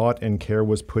 what thought and care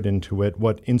was put into it,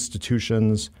 what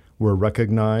institutions were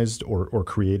recognized or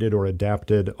created or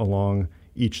adapted along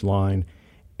each line.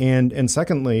 And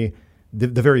secondly,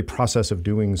 the very process of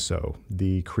doing so,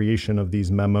 the creation of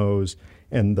these memos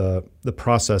and the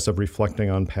process of reflecting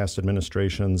on past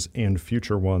administrations and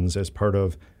future ones as part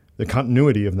of the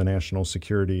continuity of the national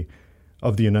security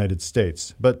of the United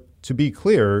States. But to be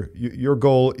clear, your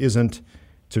goal isn't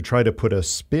to try to put a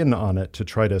spin on it, to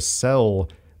try to sell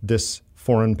this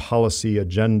foreign policy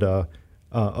agenda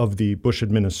of the Bush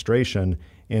administration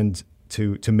and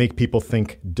to make people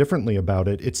think differently about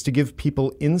it. It's to give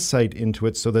people insight into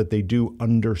it so that they do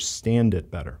understand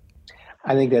it better.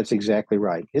 I think that's exactly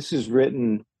right. This is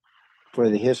written for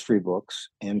the history books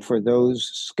and for those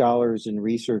scholars and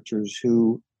researchers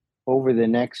who, over the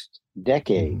next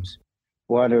decades,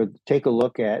 want to take a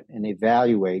look at and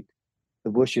evaluate the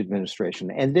Bush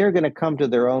administration. And they're going to come to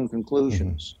their own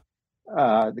conclusions.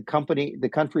 The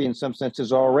country, in some sense,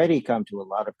 has already come to a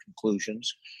lot of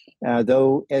conclusions,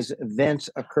 though as events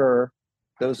occur,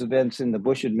 those events in the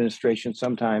Bush administration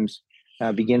sometimes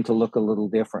begin to look a little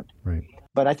different. Right.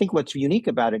 But I think what's unique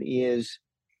about it is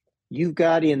you've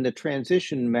got in the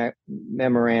transition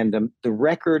memorandum the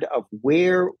record of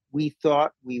where we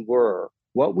thought we were,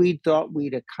 what we thought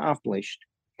we'd accomplished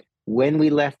when we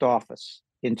left office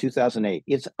in 2008.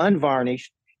 It's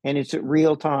unvarnished and it's at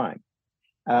real time.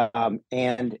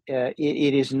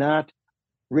 It is not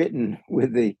written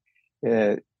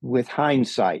with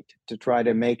hindsight to try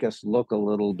to make us look a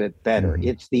little bit better.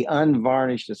 It's the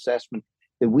unvarnished assessment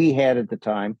that we had at the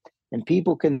time, and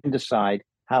people can decide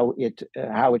how it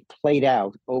played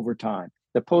out over time.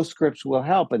 The postscripts will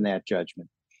help in that judgment.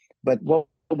 But what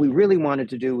we really wanted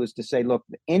to do was to say, look,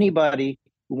 anybody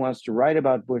who wants to write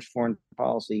about Bush foreign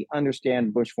policy,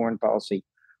 understand Bush foreign policy,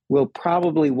 will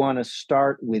probably want to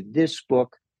start with this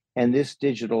book and this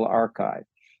digital archive.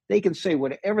 They can say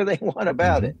whatever they want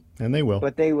about it. And they will.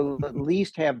 But they will at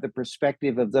least have the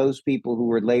perspective of those people who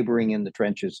were laboring in the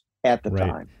trenches at the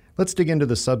time. Let's dig into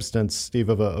the substance, Steve,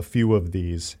 of a few of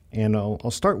these. And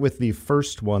I'll start with the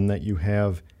first one that you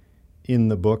have in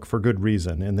the book for good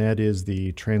reason, and that is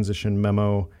the transition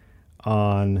memo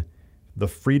on the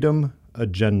freedom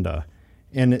agenda.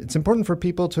 And it's important for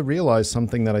people to realize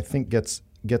something that I think gets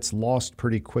lost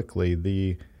pretty quickly.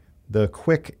 The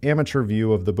quick amateur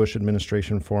view of the Bush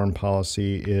administration foreign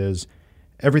policy is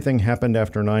everything happened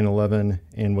after 9/11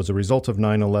 and was a result of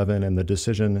 9/11 and the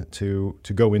decision to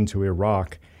go into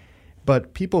Iraq.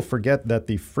 But people forget that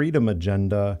the freedom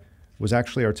agenda was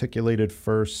actually articulated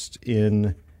first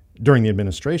during the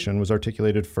administration, was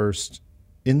articulated first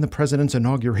in the president's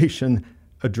inauguration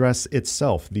address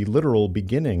itself, the literal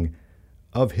beginning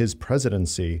of his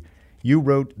presidency. You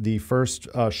wrote the first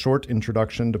short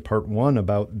introduction to part one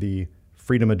about the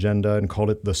freedom agenda and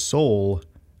called it the soul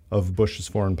of Bush's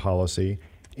foreign policy.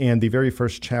 And the very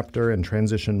first chapter and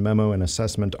transition memo and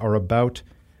assessment are about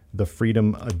the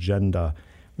freedom agenda.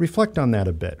 Reflect on that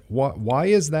a bit. Why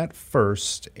is that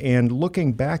first? And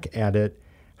looking back at it,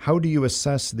 how do you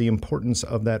assess the importance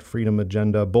of that freedom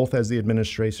agenda, both as the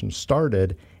administration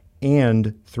started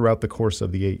and throughout the course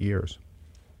of the 8 years?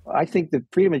 I think the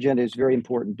freedom agenda is very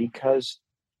important because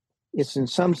it's, in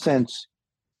some sense,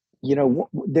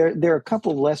 there are a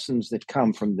couple lessons that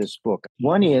come from this book.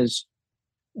 One is,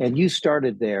 and you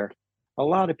started there, a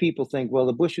lot of people think, well,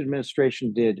 the Bush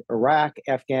administration did Iraq,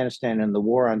 Afghanistan, and the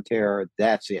war on terror.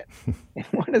 That's it. And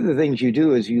one of the things you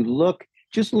do is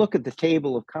just look at the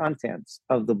table of contents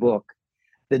of the book,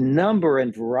 the number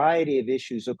and variety of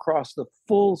issues across the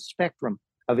full spectrum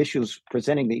of issues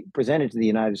presented to the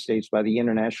United States by the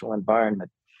international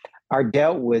environment are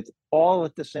dealt with all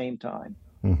at the same time.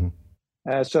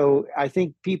 So I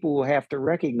think people will have to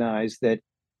recognize that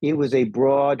it was a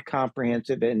broad,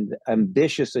 comprehensive, and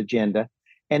ambitious agenda.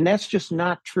 And that's just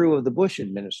not true of the Bush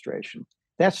administration.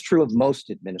 That's true of most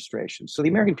administrations. So the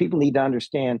American people need to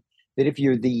understand that if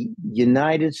you're the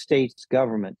United States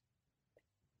government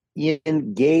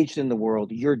engaged in the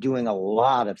world, you're doing a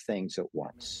lot of things at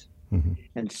once.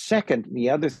 And second, the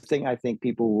other thing I think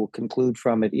people will conclude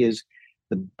from it is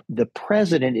the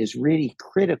president is really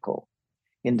critical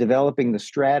in developing the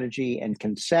strategy and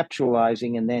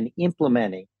conceptualizing and then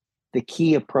implementing the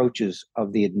key approaches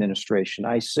of the administration.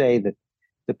 I say that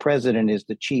the president is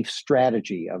the chief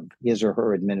strategy of his or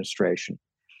her administration.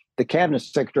 The cabinet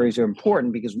secretaries are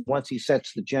important because once he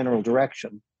sets the general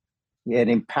direction, it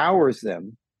empowers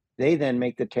them They then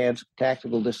make the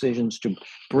tactical decisions to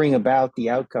bring about the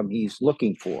outcome he's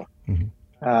looking for.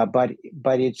 Mm-hmm.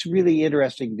 But it's really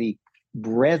interesting, the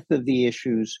breadth of the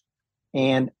issues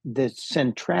and the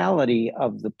centrality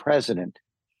of the president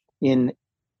in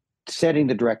setting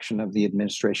the direction of the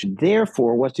administration.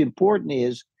 Therefore, what's important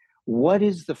is, what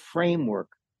is the framework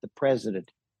the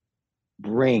president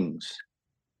brings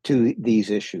to these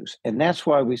issues? And that's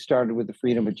why we started with the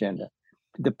Freedom Agenda.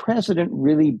 The president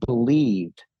really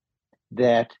believed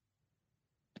that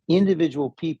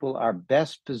individual people are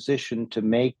best positioned to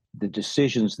make the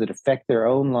decisions that affect their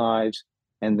own lives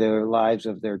and the lives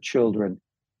of their children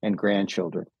and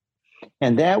grandchildren.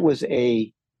 And that was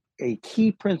a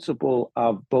key principle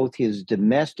of both his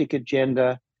domestic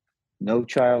agenda, No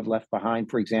Child Left Behind,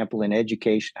 for example, in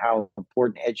education, how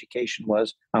important education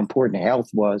was, how important health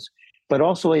was, but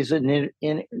also his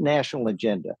international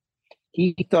agenda.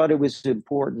 He thought it was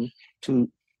important to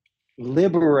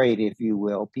liberate, if you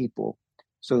will, people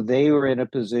so they were in a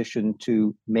position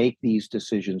to make these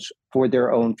decisions for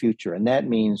their own future. And that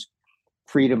means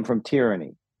freedom from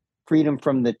tyranny, freedom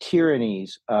from the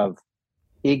tyrannies of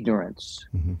ignorance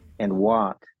mm-hmm. and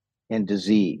want and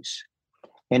disease.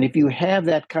 And if you have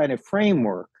that kind of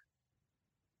framework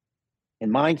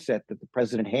and mindset that the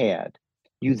president had,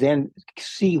 you then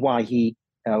see why he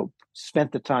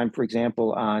spent the time, for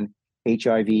example, on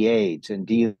HIV/AIDS and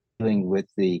dealing with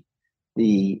the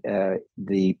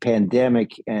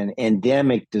pandemic and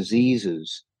endemic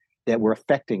diseases that were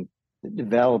affecting the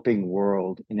developing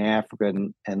world in Africa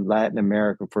and Latin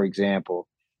America, for example,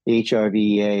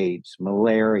 HIV/AIDS,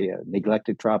 malaria,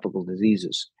 neglected tropical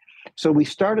diseases. So we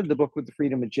started the book with the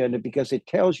Freedom Agenda because it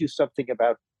tells you something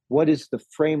about what is the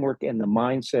framework and the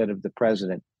mindset of the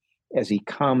president as he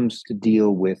comes to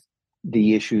deal with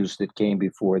the issues that came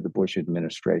before the Bush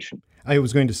administration. I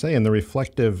was going to say, in the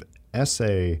reflective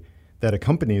essay that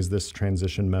accompanies this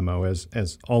transition memo, as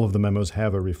all of the memos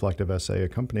have a reflective essay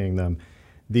accompanying them,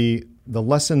 the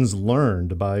lessons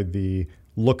learned by the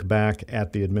look back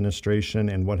at the administration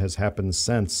and what has happened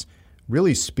since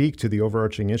really speak to the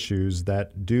overarching issues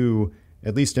that do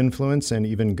at least influence and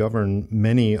even govern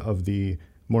many of the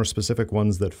more specific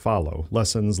ones that follow.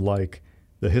 Lessons like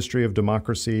the history of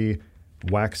democracy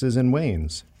waxes and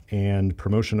wanes, and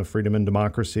promotion of freedom and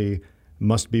democracy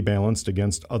must be balanced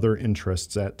against other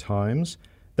interests at times,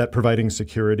 that providing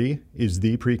security is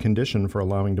the precondition for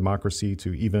allowing democracy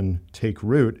to even take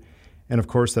root, and of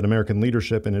course that American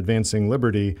leadership in advancing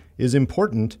liberty is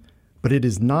important, but it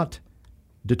is not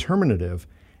determinative.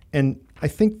 And I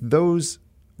think those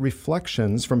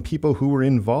reflections from people who were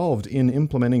involved in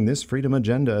implementing this freedom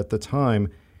agenda at the time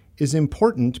is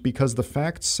important because the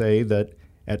facts say that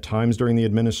at times during the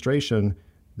administration,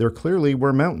 there clearly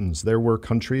were mountains. There were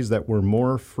countries that were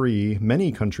more free,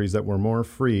 many countries that were more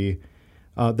free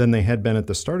than they had been at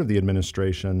the start of the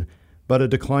administration. But a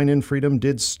decline in freedom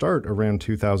did start around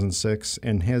 2006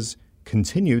 and has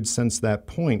continued since that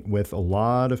point, with a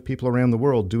lot of people around the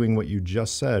world doing what you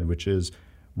just said, which is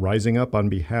rising up on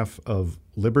behalf of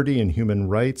liberty and human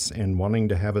rights and wanting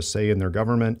to have a say in their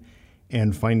government,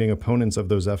 and finding opponents of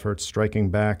those efforts striking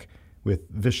back with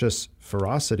vicious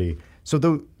ferocity. So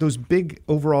those big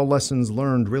overall lessons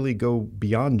learned really go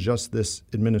beyond just this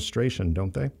administration,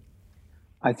 don't they?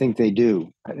 I think they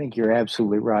do. I think you're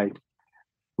absolutely right.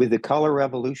 With the color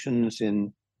revolutions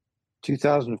in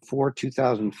 2004,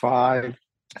 2005,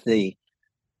 the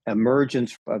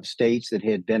emergence of states that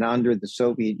had been under the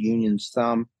Soviet Union's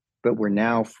thumb, but were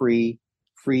now free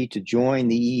to join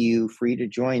the EU, free to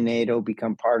join NATO,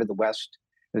 become part of the West,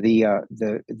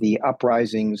 the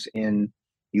uprisings in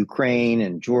Ukraine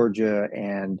and Georgia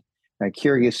and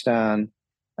Kyrgyzstan.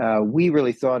 We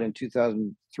really thought in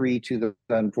 2003,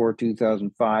 2004,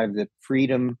 2005 that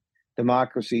freedom,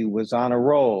 democracy was on a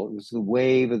roll. It was the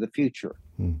wave of the future.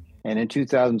 And in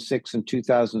 2006 and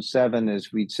 2007,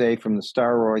 as we'd say from the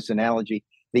Star Wars analogy,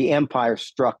 the empire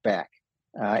struck back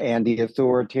and the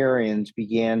authoritarians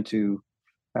began to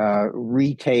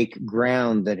retake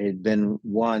ground that had been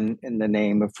won in the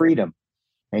name of freedom.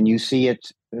 And you see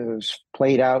it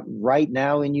played out right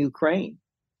now in Ukraine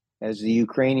as the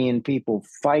Ukrainian people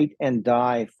fight and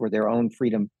die for their own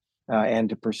freedom and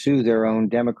to pursue their own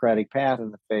democratic path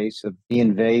in the face of the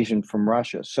invasion from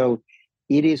Russia. So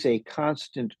it is a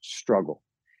constant struggle.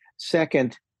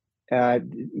 Second,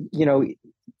 the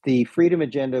Freedom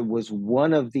Agenda was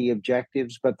one of the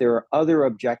objectives, but there are other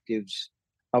objectives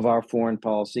of our foreign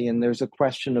policy, and there's a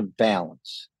question of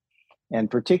balance. And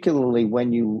particularly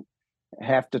when you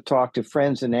have to talk to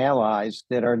friends and allies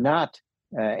that are not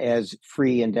as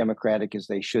free and democratic as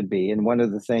they should be. And one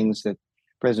of the things that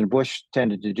President Bush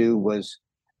tended to do was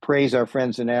praise our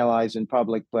friends and allies in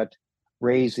public, but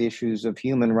raise issues of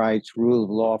human rights, rule of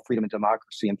law, freedom, and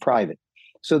democracy in private.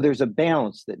 So there's a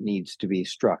balance that needs to be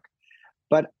struck.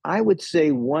 But I would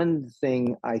say one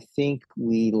thing I think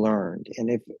we learned, and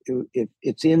if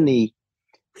it's in the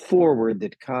foreword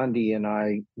that Condi and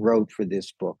I wrote for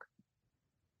this book,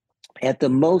 at the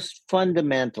most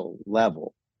fundamental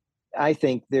level, I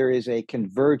think there is a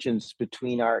convergence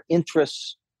between our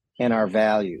interests and our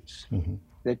values. Mm-hmm.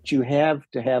 That you have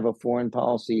to have a foreign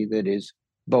policy that is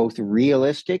both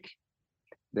realistic,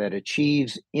 that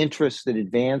achieves interests that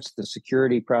advance the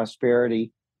security,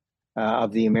 prosperity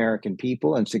of the American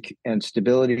people and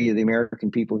stability of the American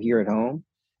people here at home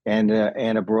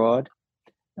and abroad,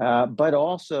 but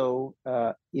also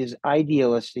is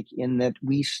idealistic in that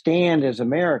we stand as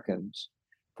Americans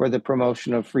for the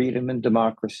promotion of freedom and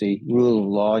democracy, rule of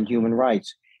law, and human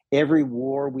rights. Every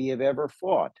war we have ever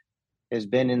fought has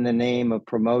been in the name of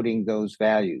promoting those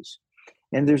values.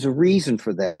 And there's a reason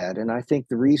for that. And I think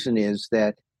the reason is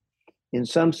that, in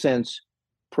some sense,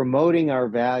 promoting our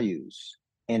values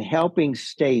and helping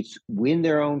states win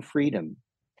their own freedom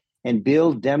and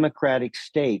build democratic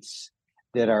states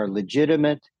that are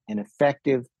legitimate and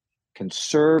effective, can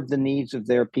serve the needs of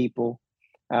their people,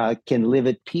 can live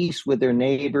at peace with their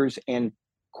neighbors, and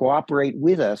cooperate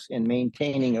with us in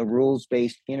maintaining a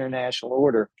rules-based international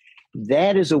order.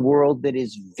 That is a world that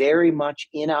is very much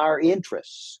in our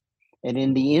interests and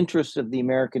in the interests of the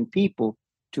American people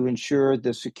to ensure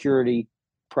the security,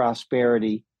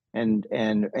 prosperity, and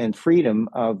freedom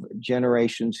of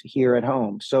generations here at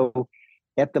home. So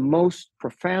at the most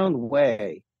profound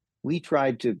way, we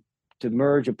tried to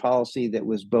merge a policy that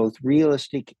was both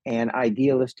realistic and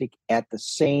idealistic at the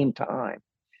same time,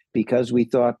 because we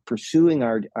thought pursuing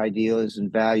our ideals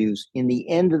and values, in the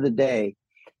end of the day,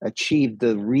 achieved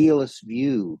the realist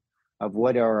view of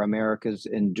what are America's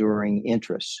enduring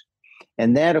interests.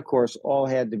 And that, of course, all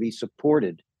had to be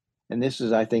supported. And this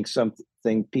is, I think,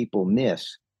 something people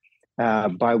miss,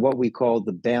 by what we call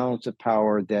the balance of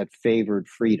power that favored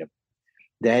freedom.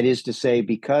 That is to say,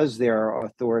 because there are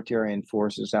authoritarian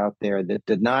forces out there that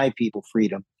deny people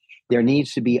freedom, there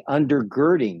needs to be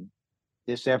undergirding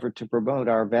this effort to promote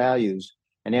our values,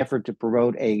 an effort to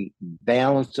promote a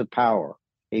balance of power,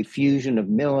 a fusion of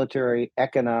military,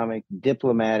 economic,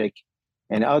 diplomatic,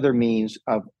 and other means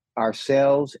of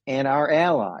ourselves and our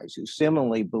allies who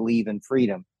similarly believe in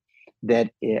freedom, that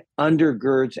it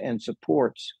undergirds and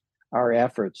supports our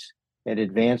efforts at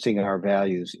advancing our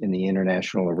values in the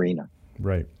international arena.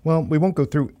 Right. Well, we won't go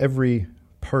through every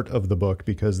part of the book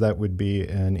because that would be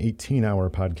an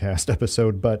 18-hour podcast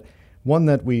episode, but one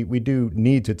that we do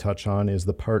need to touch on is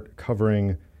the part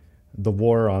covering the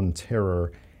war on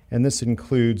terror. And this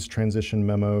includes transition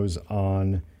memos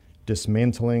on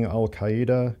dismantling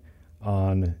al-Qaeda,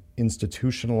 on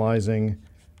institutionalizing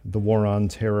the war on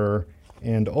terror,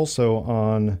 and also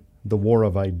on the war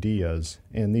of ideas.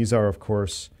 And these are, of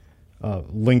course,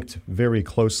 linked very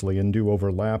closely and do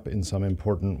overlap in some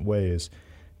important ways.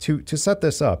 To set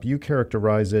this up, you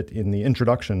characterize it in the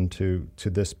introduction to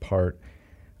this part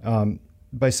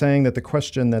by saying that the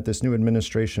question that this new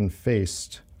administration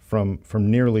faced from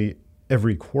nearly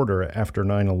every quarter after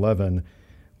 9/11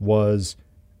 was,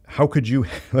 how could you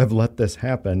have let this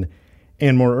happen?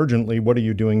 And more urgently, what are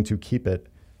you doing to keep it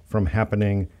from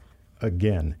happening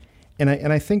again? And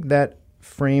I think that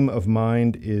frame of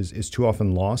mind is too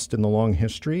often lost in the long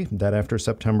history, that after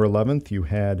September 11th, you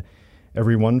had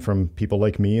everyone from people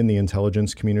like me in the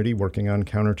intelligence community working on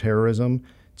counterterrorism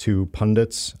to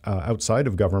pundits outside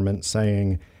of government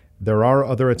saying there are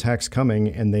other attacks coming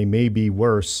and they may be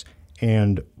worse.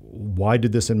 And why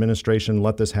did this administration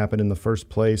let this happen in the first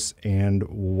place? And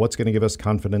what's going to give us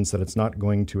confidence that it's not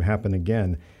going to happen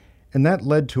again? And that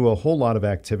led to a whole lot of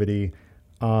activity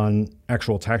on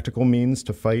actual tactical means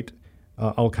to fight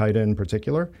al-Qaeda in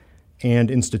particular, and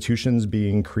institutions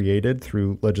being created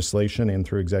through legislation and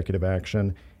through executive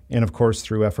action, and of course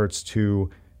through efforts to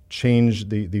change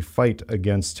the fight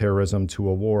against terrorism to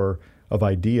a war of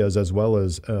ideas as well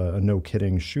as a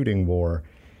no-kidding shooting war.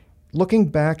 Looking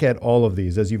back at all of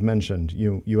these, as you've mentioned,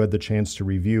 you had the chance to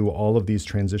review all of these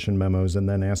transition memos and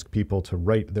then ask people to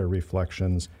write their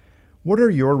reflections. What are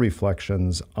your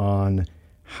reflections on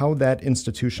how that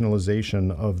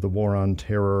institutionalization of the war on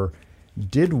terror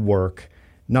did work,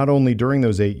 not only during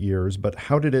those 8 years, but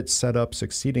how did it set up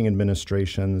succeeding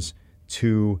administrations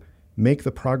to make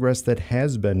the progress that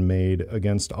has been made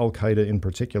against al-Qaeda in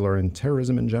particular and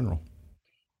terrorism in general?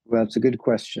 Well, it's a good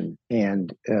question.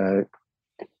 And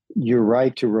you're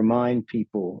right to remind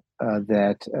people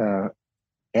that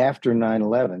after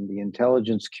 9/11, the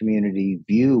intelligence community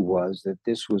view was that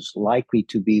this was likely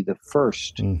to be the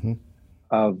first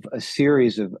of a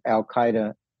series of Al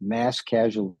Qaeda mass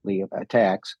casualty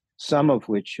attacks, some of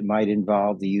which might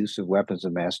involve the use of weapons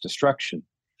of mass destruction.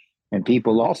 And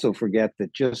people also forget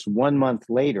that just 1 month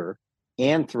later,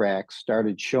 anthrax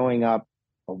started showing up,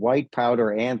 a white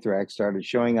powder anthrax started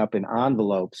showing up in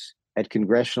envelopes at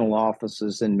congressional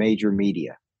offices and major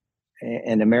media.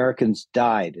 And Americans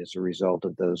died as a result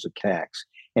of those attacks.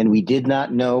 And we did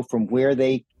not know from where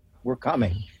they were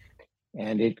coming.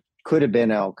 And it could have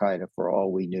been Al Qaeda for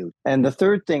all we knew. And the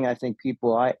third thing I think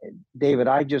David,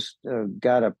 I just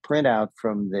got a printout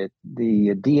from the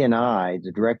DNI,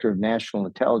 the Director of National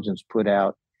Intelligence, put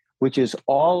out, which is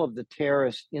all of the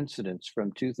terrorist incidents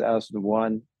from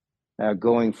 2001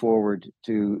 going forward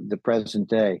to the present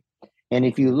day. And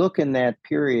if you look in that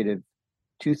period of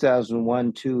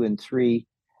 2001, 2, and 3,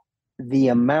 the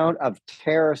amount of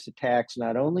terrorist attacks,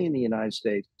 not only in the United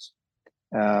States,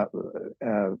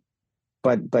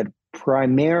 but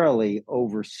primarily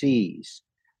overseas,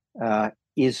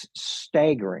 is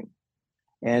staggering.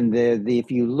 And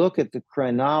if you look at the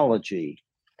chronology,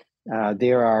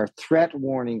 there are threat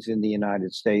warnings in the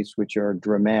United States, which are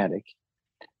dramatic,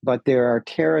 but there are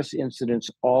terrorist incidents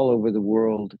all over the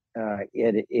world at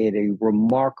a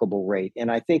remarkable rate.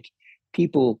 And I think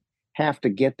people have to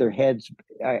get their heads,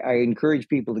 I encourage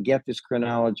people to get this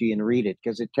chronology and read it,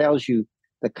 because it tells you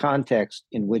the context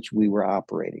in which we were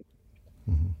operating.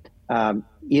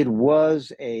 It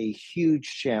was a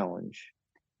huge challenge,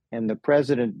 and the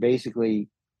president basically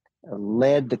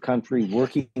led the country,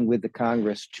 working with the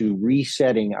Congress, to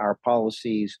resetting our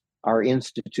policies, our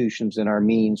institutions, and our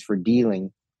means for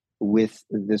dealing with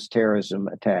this terrorism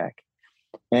attack.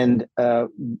 And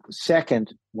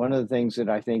second, one of the things that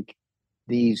I think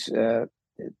these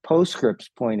postscripts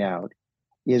point out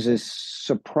is a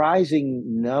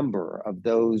surprising number of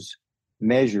those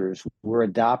measures were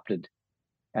adopted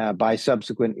by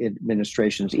subsequent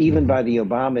administrations, even by the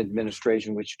Obama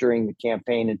administration, which during the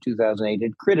campaign in 2008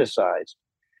 had criticized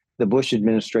the Bush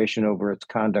administration over its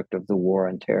conduct of the war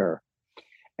on terror.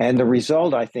 And the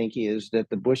result, I think, is that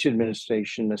the Bush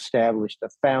administration established a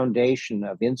foundation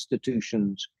of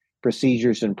institutions,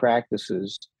 procedures, and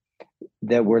practices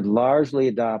that were largely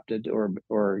adopted or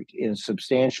in a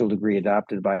substantial degree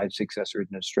adopted by its successor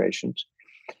administrations.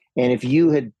 And if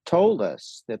you had told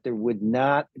us that there would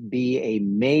not be a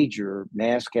major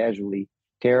mass casualty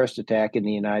terrorist attack in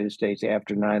the United States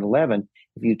after 9/11,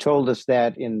 if you told us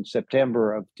that in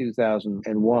September of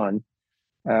 2001,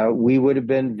 we would have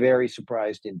been very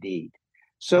surprised indeed.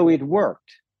 So it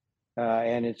worked.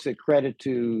 And it's a credit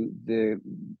to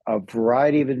a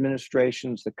variety of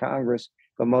administrations, the Congress,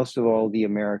 but most of all, the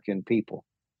American people.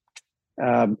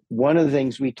 One of the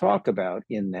things we talk about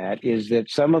in that is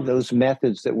that some of those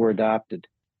methods that were adopted,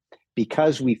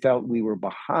 because we felt we were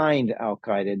behind Al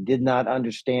Qaeda, did not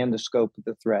understand the scope of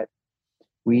the threat.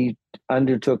 We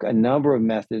undertook a number of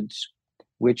methods,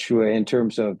 which were in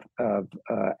terms of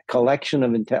collection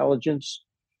of intelligence,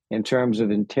 in terms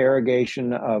of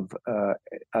interrogation of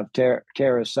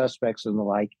terrorist suspects and the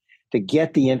like, to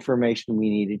get the information we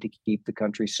needed to keep the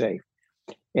country safe.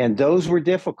 And those were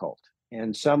difficult.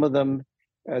 And some of them,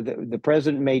 the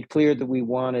president made clear that we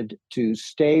wanted to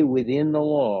stay within the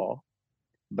law,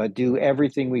 but do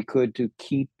everything we could to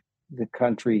keep the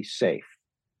country safe.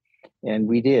 And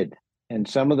we did. And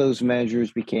some of those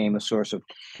measures became a source of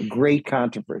great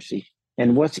controversy.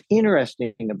 And what's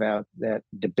interesting about that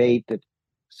debate that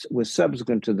was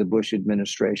subsequent to the Bush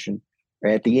administration,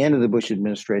 or at the end of the Bush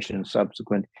administration and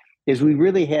subsequent, is we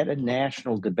really had a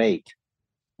national debate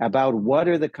about what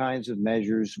are the kinds of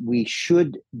measures we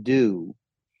should do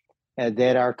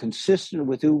that are consistent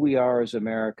with who we are as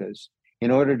Americans in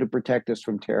order to protect us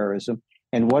from terrorism,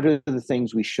 and what are the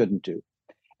things we shouldn't do.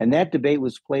 And that debate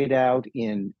was played out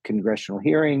in congressional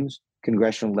hearings,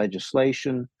 congressional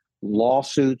legislation,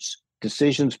 lawsuits,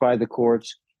 decisions by the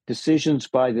courts, decisions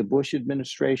by the Bush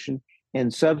administration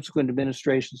and subsequent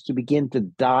administrations to begin to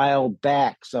dial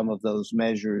back some of those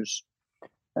measures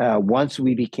once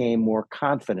we became more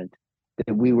confident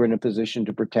that we were in a position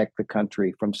to protect the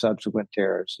country from subsequent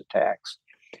terrorist attacks.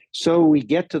 So we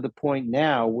get to the point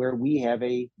now where we have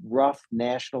a rough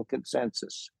national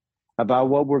consensus about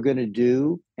what we're going to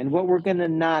do and what we're going to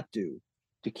not do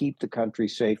to keep the country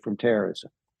safe from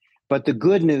terrorism. But the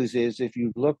good news is, if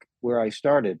you look where I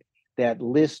started, that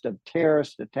list of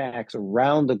terrorist attacks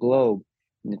around the globe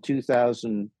in the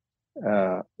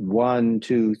 2001,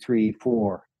 2, 3,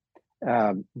 4,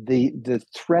 the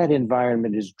threat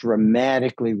environment is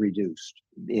dramatically reduced.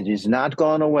 It has not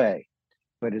gone away,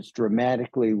 but it's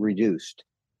dramatically reduced.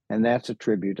 And that's a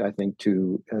tribute, I think,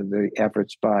 to the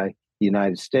efforts by the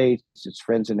United States, its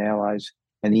friends and allies,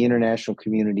 and the international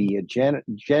community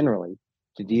generally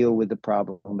to deal with the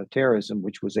problem of terrorism,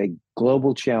 which was a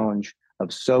global challenge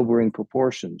of sobering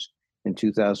proportions in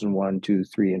 2001, 2,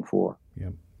 3, and 4. Yeah.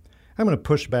 I'm going to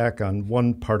push back on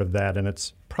one part of that, and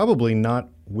it's probably not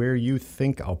where you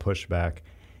think I'll push back.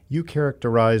 You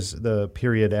characterize the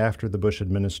period after the Bush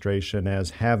administration as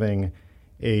having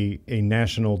a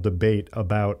national debate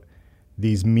about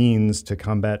these means to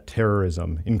combat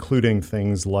terrorism, including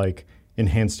things like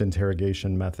enhanced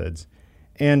interrogation methods.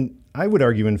 And I would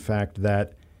argue, in fact,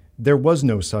 that there was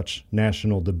no such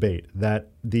national debate, that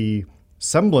the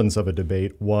semblance of a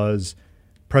debate was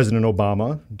President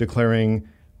Obama declaring,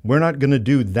 we're not going to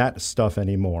do that stuff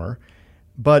anymore.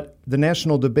 But the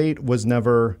national debate was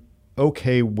never,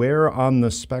 okay, where on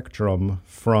the spectrum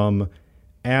from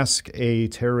ask a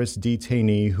terrorist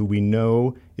detainee who we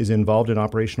know is involved in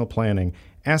operational planning,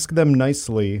 ask them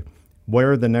nicely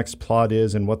where the next plot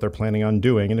is and what they're planning on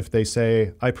doing. And if they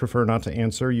say, I prefer not to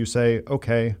answer, you say,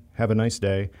 okay, have a nice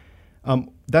day.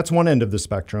 That's one end of the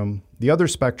spectrum. The other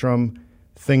spectrum,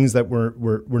 things that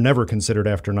were never considered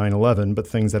after 9/11, but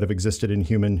things that have existed in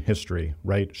human history,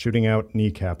 right? Shooting out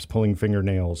kneecaps, pulling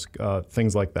fingernails,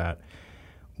 things like that.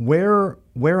 Where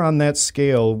on that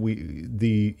scale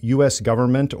the U.S.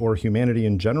 government or humanity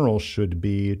in general should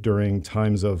be during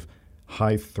times of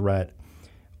high threat.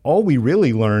 All we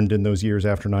really learned in those years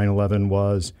after 9/11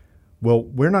 was, well,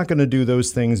 we're not going to do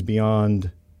those things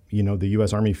beyond, the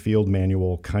U.S. Army Field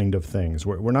Manual kind of things.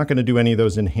 We're not going to do any of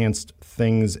those enhanced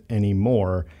things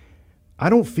anymore. I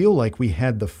don't feel like we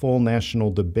had the full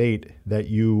national debate that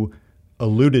you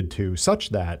alluded to, such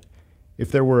that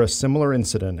if there were a similar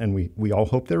incident, and we all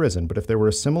hope there isn't, but if there were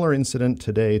a similar incident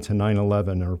today to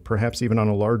 9/11, or perhaps even on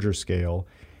a larger scale,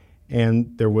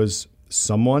 and there was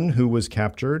someone who was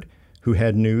captured who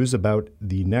had news about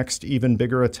the next even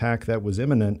bigger attack that was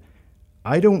imminent,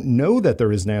 I don't know that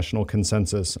there is national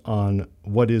consensus on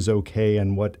what is okay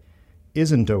and what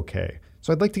isn't okay.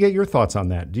 So I'd like to get your thoughts on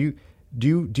that. Do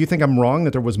you think I'm wrong,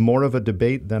 that there was more of a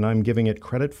debate than I'm giving it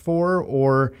credit for?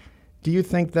 Or do you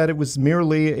think that it was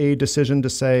merely a decision to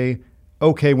say,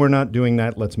 okay, we're not doing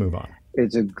that, let's move on?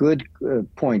 It's a good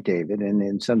point, David, and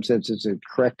in some sense it's a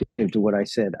corrective to what I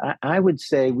said. I would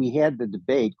say we had the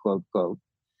debate, quote, quote,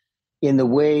 in the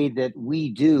way that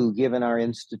we do given our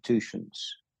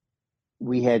institutions.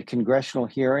 We had congressional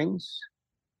hearings,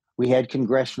 we had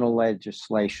congressional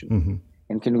legislation, Mm-hmm.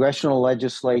 and congressional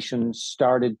legislation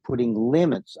started putting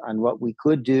limits on what we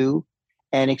could do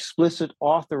and explicit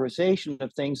authorization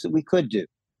of things that we could do.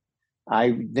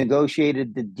 I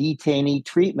negotiated the Detainee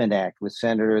Treatment Act with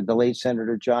the late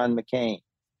Senator John McCain.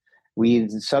 We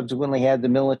subsequently had the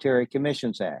Military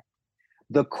Commissions Act.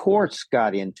 The courts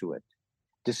got into it.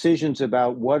 Decisions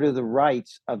about what are the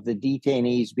rights of the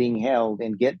detainees being held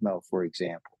in Gitmo, for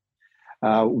example.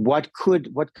 What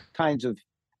kinds of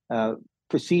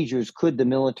procedures could the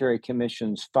military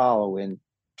commissions follow in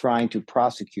trying to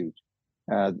prosecute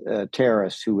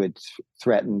terrorists who had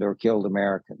threatened or killed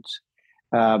Americans?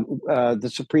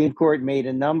 The Supreme Court made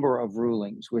a number of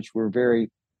rulings which were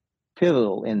very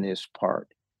pivotal in this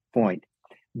point.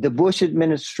 The Bush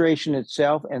administration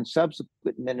itself and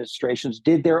subsequent administrations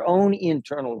did their own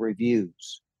internal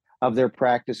reviews of their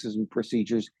practices and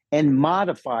procedures and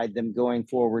modified them going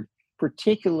forward,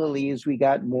 particularly as we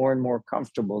got more and more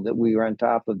comfortable that we were on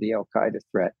top of the al-Qaeda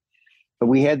threat. But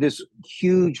we had this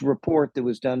huge report that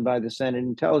was done by the Senate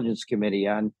Intelligence Committee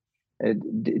on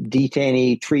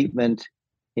detainee treatment,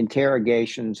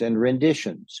 interrogations, and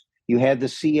renditions. You had the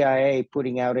CIA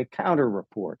putting out a counter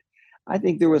report. I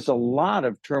think there was a lot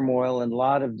of turmoil and a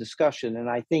lot of discussion. And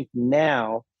I think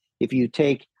now, if you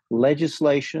take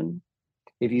legislation,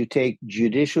 if you take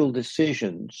judicial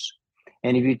decisions,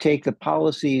 and if you take the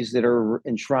policies that are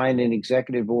enshrined in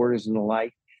executive orders and the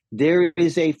like, there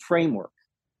is a framework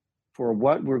for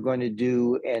what we're going to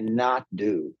do and not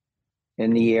do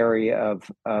in the area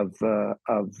of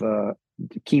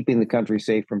keeping the country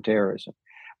safe from terrorism.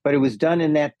 But it was done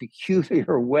in that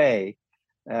peculiar way,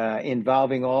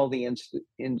 involving all the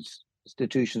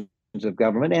institutions of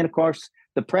government and, of course,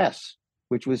 the press,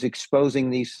 which was exposing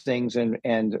these things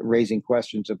and raising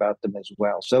questions about them as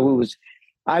well. So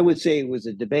I would say it was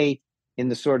a debate in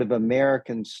the sort of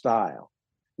American style,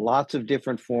 lots of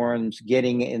different forums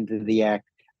getting into the act,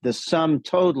 the sum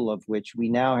total of which we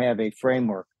now have a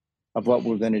framework of what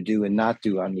we're going to do and not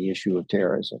do on the issue of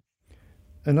terrorism.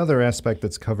 Another aspect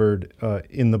that's covered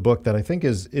in the book that I think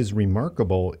is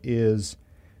remarkable is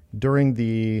during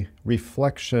the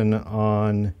reflection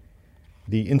on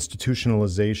the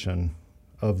institutionalization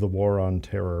of the war on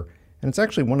terror And it's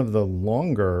actually one of the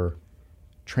longer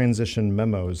transition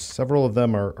memos. Several of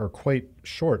them are quite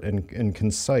short and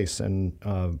concise and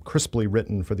crisply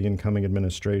written for the incoming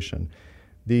administration.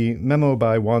 The memo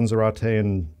by Juan Zarate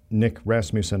and Nick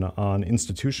Rasmussen on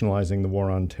institutionalizing the war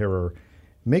on terror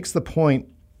makes the point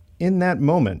in that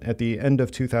moment, at the end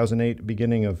of 2008,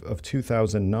 beginning of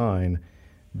 2009,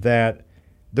 that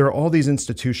there are all these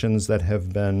institutions that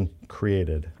have been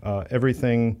created.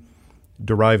 Everything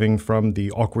deriving from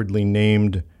the awkwardly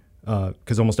named,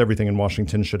 because almost everything in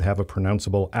Washington should have a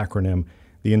pronounceable acronym,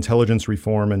 the Intelligence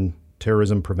Reform and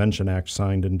Terrorism Prevention Act,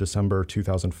 signed in December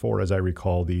 2004, as I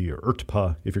recall, the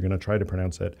IRTPA, if you're going to try to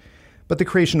pronounce it. But the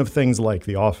creation of things like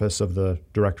the Office of the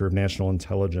Director of National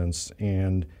Intelligence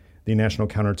and the National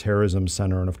Counterterrorism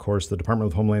Center, and of course the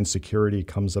Department of Homeland Security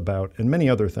comes about, and many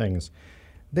other things.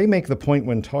 They make the point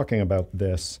when talking about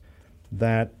this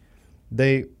that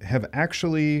they have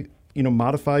actually,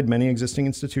 modified many existing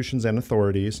institutions and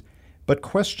authorities, but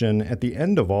question at the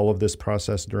end of all of this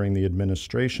process during the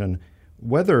administration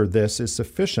whether this is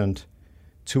sufficient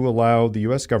to allow the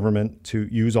U.S. government to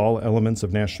use all elements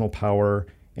of national power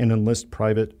and enlist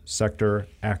private sector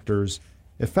actors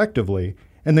effectively.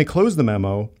 And they close the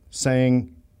memo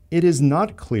saying, it is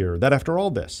not clear that after all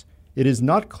this, it is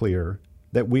not clear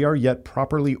that we are yet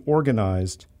properly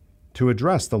organized to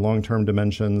address the long-term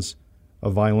dimensions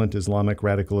of violent Islamic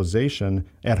radicalization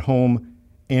at home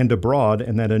and abroad,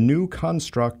 and that a new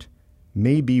construct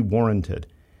may be warranted.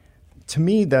 To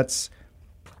me, that's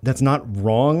not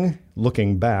wrong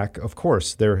looking back. Of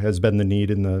course, there has been the need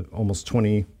in the almost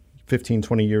 20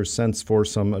 years since for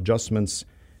some adjustments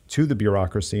to the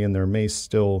bureaucracy, and there may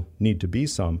still need to be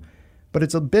some. But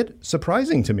it's a bit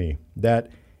surprising to me that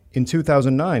in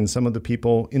 2009, some of the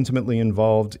people intimately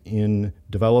involved in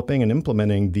developing and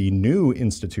implementing the new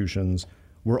institutions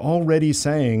were already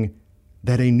saying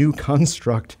that a new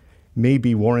construct may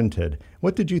be warranted.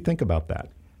 What did you think about that?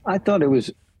 I thought it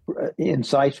was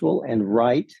insightful and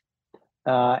right.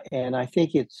 And I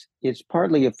think it's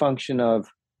partly a function of,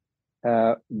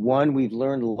 one, we've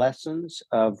learned lessons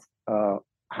of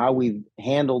how we've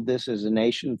handled this as a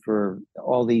nation for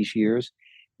all these years.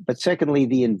 But secondly,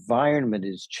 the environment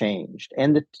has changed,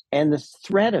 and the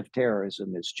threat of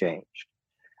terrorism has changed.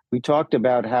 We talked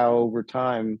about how over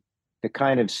time, the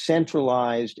kind of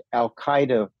centralized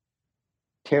Al-Qaeda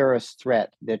terrorist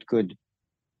threat that could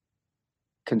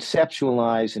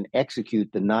conceptualize and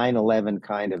execute the 9/11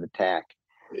 kind of attack.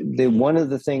 One of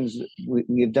the things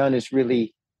we've done is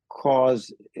really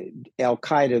cause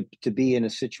Al-Qaeda to be in a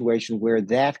situation where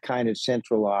that kind of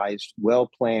centralized,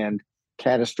 well-planned,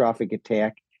 catastrophic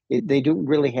attack, they don't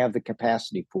really have the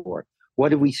capacity for it.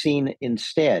 What have we seen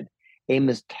instead? A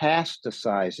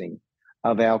metastasizing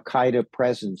of Al-Qaeda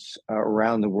presence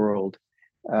around the world,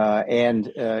 and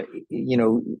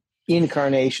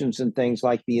incarnations and things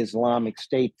like the Islamic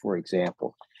State, for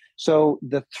example. So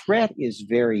the threat is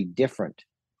very different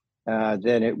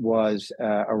than it was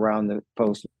around the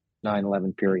post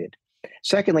 9/11 period.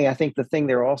 Secondly, I think the thing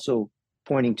they're also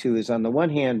pointing to is, on the one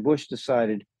hand, Bush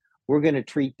decided we're going to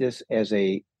treat this as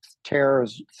a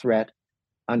terrorist threat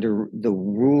under the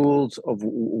rules of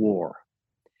war.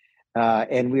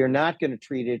 And we are not going to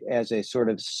treat it as a sort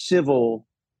of civil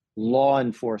law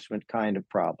enforcement kind of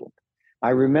problem. I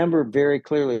remember very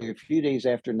clearly a few days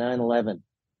after 9/11,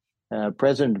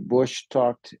 President Bush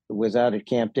was out at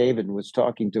Camp David and was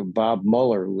talking to Bob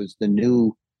Mueller, who was the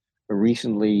new,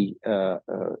 recently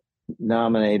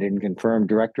nominated and confirmed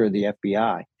director of the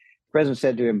FBI. The president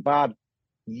said to him, Bob,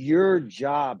 your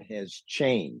job has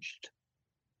changed.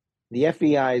 The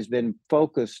FBI has been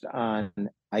focused on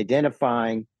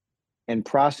identifying and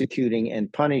prosecuting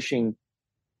and punishing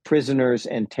prisoners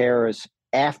and terrorists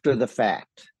after the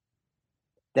fact.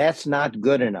 That's not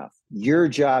good enough. Your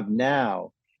job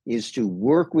now is to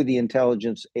work with the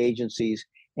intelligence agencies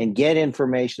and get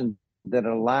information that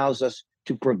allows us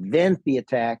to prevent the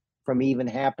attack from even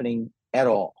happening at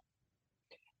all.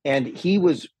 And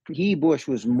Bush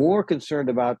was more concerned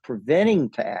about preventing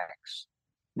attacks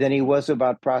than he was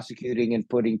about prosecuting and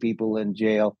putting people in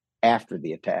jail after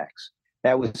the attacks.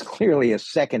 That was clearly a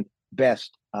second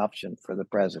best option for the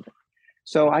president.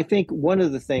 So I think one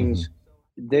of the things,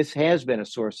 this has been a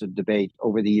source of debate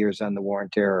over the years on the war on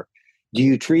terror. Do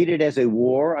you treat it as a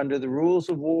war under the rules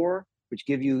of war, which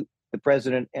give you the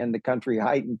president and the country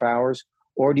heightened powers,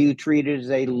 or do you treat it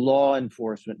as a law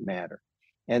enforcement matter?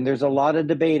 And there's a lot of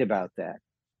debate about that.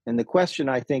 And the question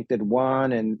I think that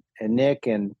Juan and Nick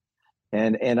and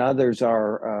others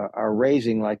are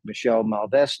raising, like Michelle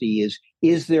Malvesti,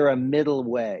 is there a middle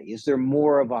way? Is there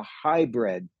more of a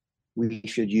hybrid we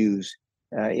should use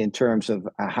in terms of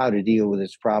how to deal with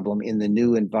this problem in the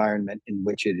new environment in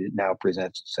which it now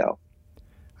presents itself.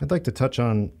 I'd like to touch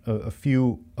on a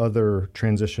few other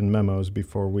transition memos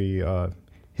before we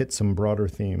hit some broader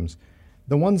themes.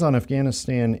 The ones on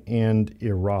Afghanistan and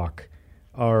Iraq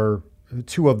are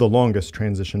two of the longest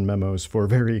transition memos for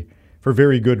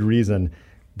very good reason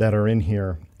that are in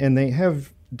here, and they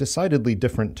have decidedly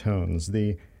different tones.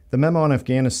 The memo on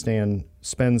Afghanistan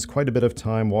spends quite a bit of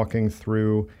time walking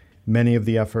through many of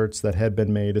the efforts that had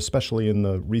been made, especially in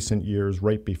the recent years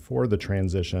right before the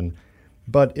transition.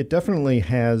 But it definitely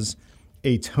has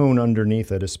a tone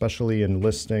underneath it, especially in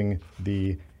listing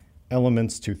the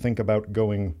elements to think about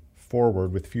going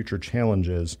forward with future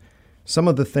challenges. Some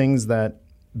of the things that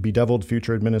bedeviled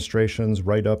future administrations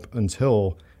right up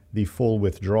until the full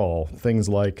withdrawal, things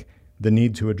like the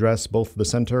need to address both the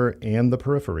center and the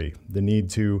periphery, the need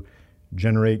to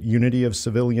generate unity of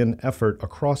civilian effort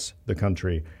across the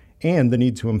country, and the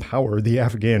need to empower the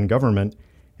Afghan government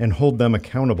and hold them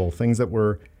accountable, things that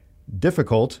were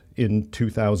difficult in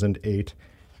 2008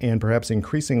 and perhaps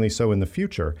increasingly so in the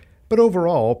future. But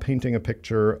overall, painting a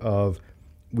picture of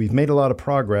we've made a lot of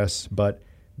progress, but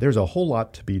there's a whole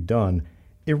lot to be done.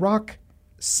 Iraq,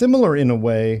 similar in a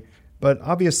way, but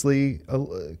obviously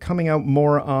coming out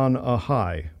more on a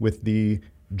high with the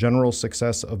general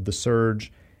success of the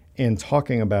surge and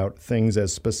talking about things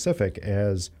as specific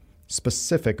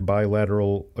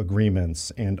bilateral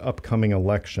agreements and upcoming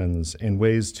elections and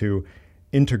ways to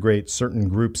integrate certain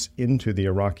groups into the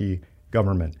Iraqi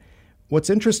government. What's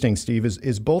interesting, Steve,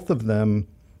 is both of them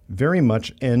very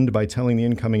much end by telling the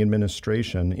incoming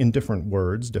administration, in different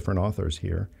words, different authors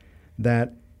here,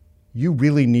 that you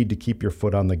really need to keep your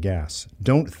foot on the gas.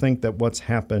 Don't think that what's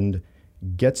happened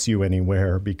gets you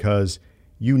anywhere, because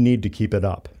you need to keep it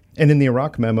up. And in the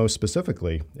Iraq memo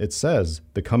specifically, it says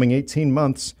the coming 18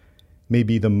 months may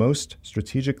be the most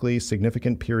strategically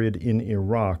significant period in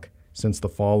Iraq since the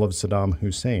fall of Saddam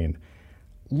Hussein.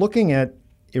 Looking at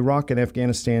Iraq and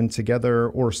Afghanistan together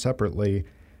or separately,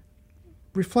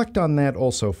 reflect on that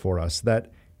also for us,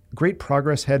 that great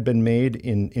progress had been made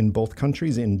in both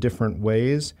countries in different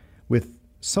ways with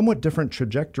somewhat different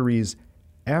trajectories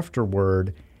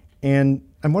afterward. And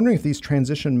I'm wondering if these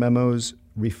transition memos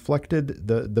reflected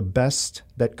the best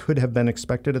that could have been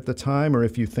expected at the time, or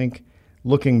if you think,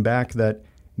 looking back, that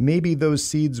maybe those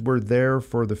seeds were there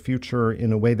for the future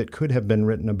in a way that could have been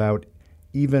written about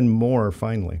even more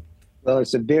finely. Well,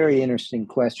 it's a very interesting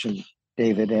question,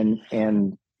 David,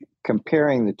 and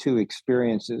comparing the two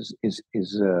experiences is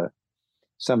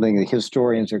something that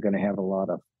historians are going to have a lot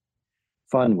of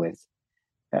fun with.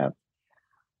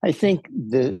 I think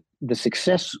the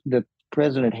success the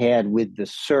president had with the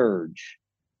surge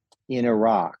in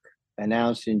Iraq,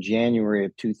 announced in January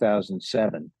of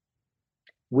 2007,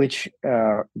 which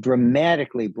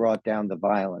dramatically brought down the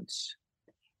violence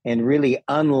and really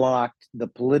unlocked the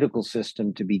political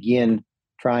system to begin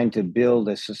trying to build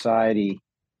a society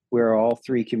where all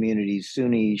three communities,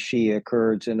 Sunni, Shia,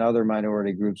 Kurds, and other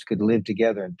minority groups, could live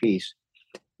together in peace.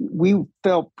 We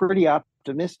felt pretty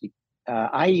optimistic.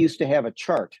 I used to have a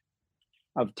chart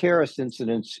of terrorist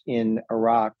incidents in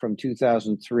Iraq from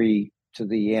 2003 to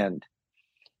the end.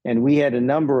 And we had a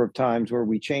number of times where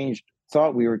we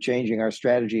thought we were changing our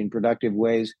strategy in productive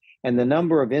ways. And the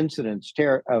number of incidents,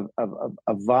 of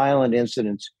violent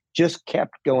incidents, just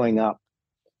kept going up.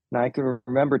 And I can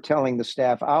remember telling the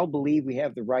staff, I'll believe we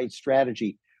have the right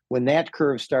strategy when that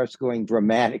curve starts going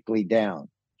dramatically down.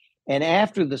 And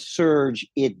after the surge,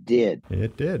 it did.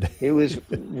 It did. It was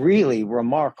really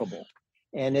remarkable.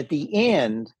 And at the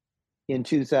end, in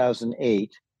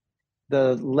 2008,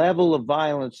 the level of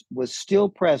violence was still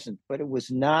present, but it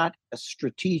was not a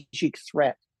strategic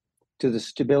threat to the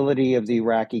stability of the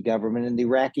Iraqi government. And the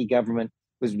Iraqi government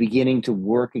was beginning to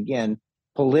work again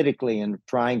politically and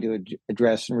trying to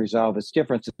address and resolve its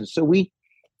differences. So we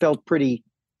felt pretty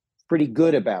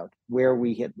good about where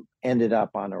we had ended up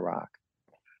on Iraq.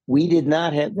 We did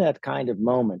not have that kind of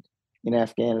moment in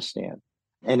Afghanistan.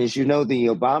 And as you know, the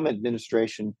Obama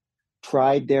administration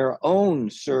tried their own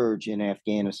surge in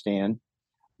Afghanistan,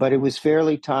 but it was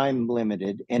fairly time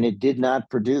limited and it did not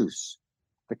produce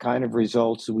the kind of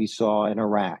results that we saw in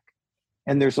Iraq.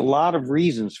 And there's a lot of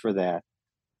reasons for that.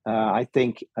 I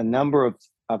think a number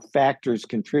of factors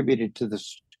contributed to the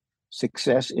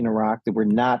success in Iraq that were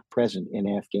not present in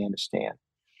Afghanistan.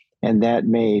 And that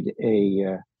made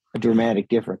a dramatic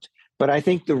difference. But I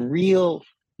think the real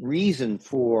reason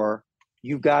for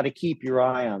you've got to keep your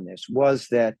eye on this was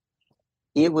that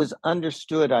it was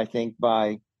understood, I think,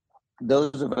 by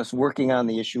those of us working on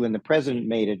the issue, and the president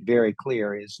made it very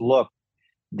clear, is, look,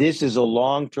 this is a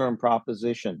long-term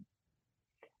proposition.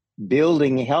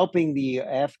 helping the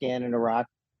Afghan and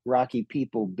Iraqi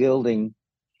people building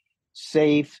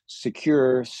safe,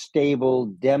 secure, stable,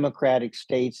 democratic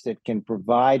states that can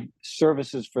provide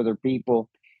services for their people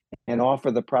and offer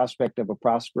the prospect of a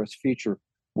prosperous future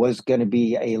was going to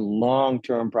be a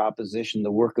long-term proposition,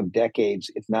 the work of decades,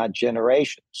 if not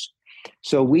generations.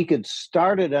 So we could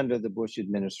start it under the Bush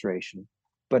administration,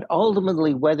 but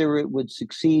ultimately whether it would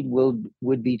succeed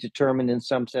would be determined in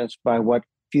some sense by what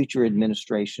future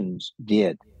administrations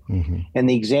did. Mm-hmm. And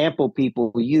the example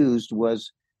people used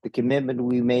was the commitment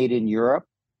we made in Europe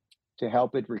to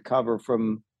help it recover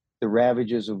from the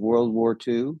ravages of World War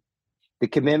II. The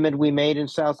commitment we made in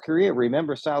South Korea.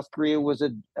 Remember, South Korea was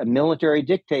a military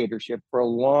dictatorship for a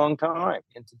long time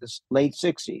into the late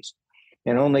 60s,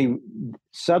 and only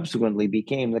subsequently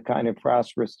became the kind of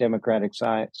prosperous democratic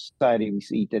society we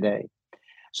see today.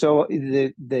 So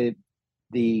the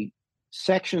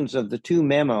sections of the two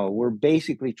memo were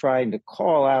basically trying to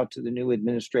call out to the new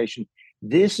administration,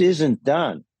 this isn't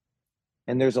done.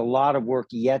 And there's a lot of work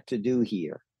yet to do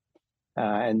here.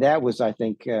 And that was, I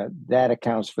think, that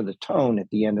accounts for the tone at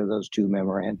the end of those two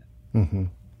memoranda. Mm-hmm.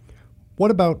 What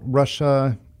about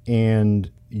Russia and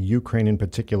Ukraine in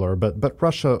particular, but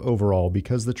Russia overall?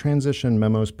 Because the transition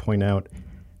memos point out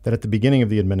that at the beginning of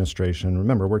the administration,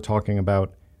 remember, we're talking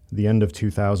about the end of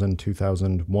 2000,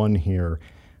 2001 here,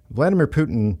 Vladimir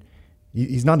Putin,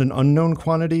 he's not an unknown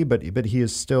quantity, but he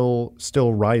is still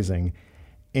rising.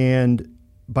 And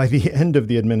by the end of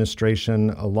the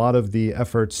administration, a lot of the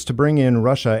efforts to bring in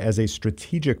Russia as a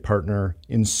strategic partner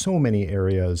in so many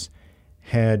areas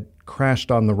had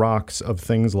crashed on the rocks of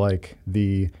things like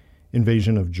the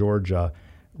invasion of Georgia.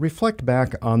 Reflect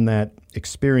back on that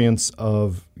experience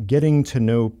of getting to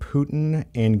know Putin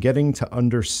and getting to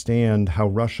understand how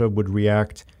Russia would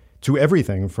react to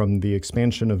everything from the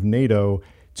expansion of NATO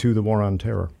to the war on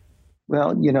terror.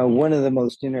 Well, one of the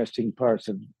most interesting parts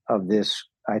of this,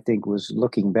 I think, was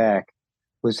looking back,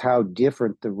 was how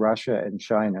different the Russia and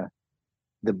China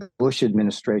the Bush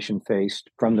administration faced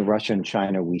from the Russia and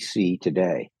China we see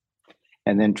today,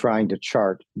 and then trying to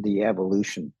chart the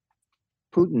evolution.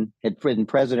 Putin had been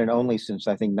president only since,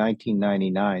 I think,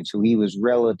 1999, so he was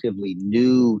relatively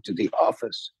new to the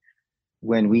office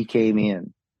when we came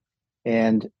in.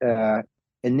 And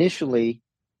initially,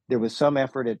 there was some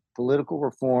effort at political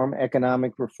reform,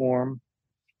 economic reform.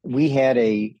 We had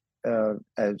a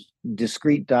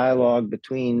discrete dialogue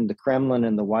between the Kremlin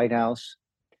and the White House,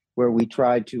 where we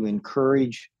tried to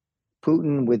encourage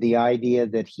Putin with the idea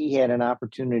that he had an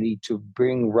opportunity to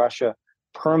bring Russia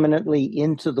permanently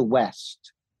into the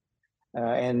West.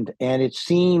 And it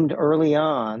seemed early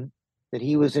on that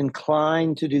he was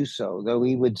inclined to do so, though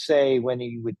he would say when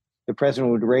the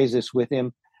president would raise this with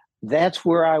him, that's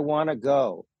where I want to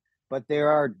go. But there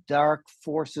are dark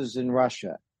forces in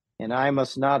Russia, and I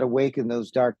must not awaken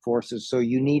those dark forces. So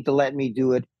you need to let me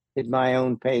do it at my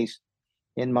own pace,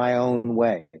 in my own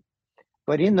way.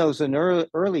 But in those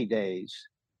early days,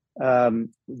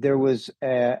 there was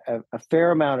a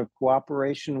fair amount of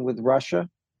cooperation with Russia.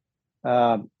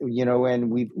 And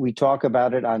we talk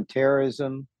about it on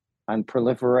terrorism, on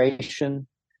proliferation.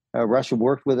 Russia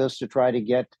worked with us to try to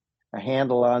get a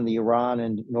handle on the Iran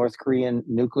and North Korean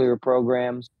nuclear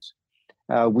programs.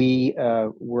 We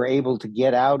were able to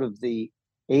get out of the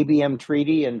ABM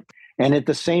treaty, and at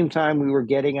the same time we were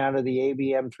getting out of the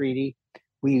ABM treaty,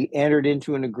 we entered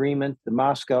into an agreement, the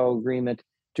Moscow Agreement,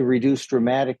 to reduce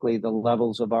dramatically the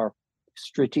levels of our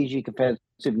strategic offensive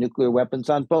nuclear weapons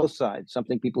on both sides,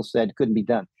 something people said couldn't be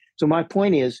done. So my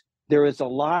point is, there is a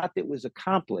lot that was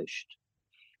accomplished.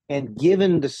 And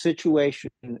given the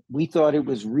situation, we thought it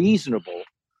was reasonable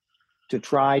to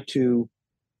try to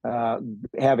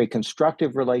have a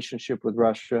constructive relationship with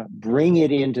Russia, bring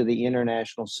it into the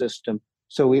international system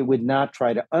so it would not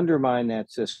try to undermine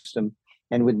that system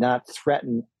and would not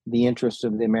threaten the interests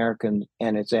of the Americans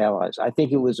and its allies. I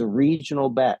think it was a reasonable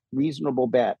bet,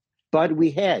 but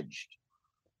we hedged.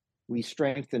 We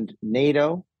strengthened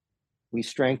NATO. We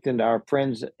strengthened our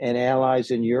friends and allies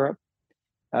in Europe.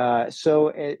 As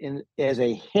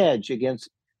a hedge against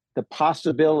the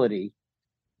possibility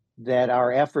that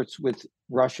our efforts with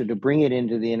Russia to bring it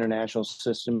into the international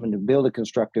system and to build a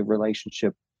constructive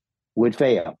relationship would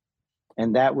fail.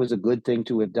 And that was a good thing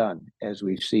to have done, as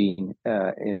we've seen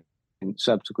in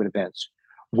subsequent events.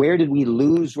 Where did we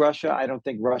lose Russia? I don't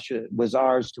think Russia was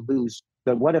ours to lose,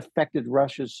 but what affected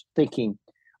Russia's thinking?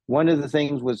 One of the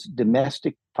things was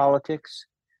domestic politics.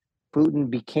 Putin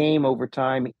became, over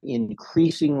time,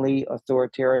 increasingly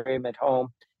authoritarian at home,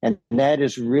 and that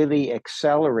has really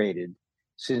accelerated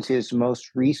since his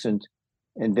most recent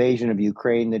invasion of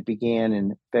Ukraine that began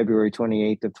in February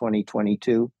 28th of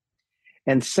 2022.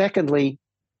 And secondly,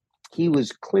 he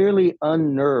was clearly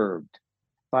unnerved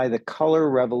by the color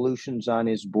revolutions on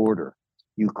his border,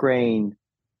 Ukraine,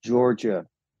 Georgia,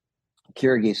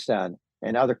 Kyrgyzstan,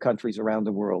 and other countries around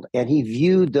the world. And he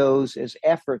viewed those as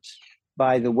efforts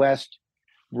by the West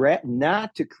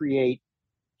not to create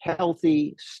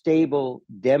healthy, stable,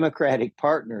 democratic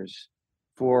partners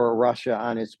for Russia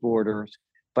on its borders,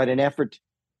 but an effort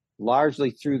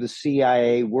largely through the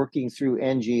CIA, working through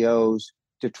NGOs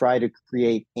to try to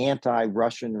create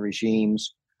anti-Russian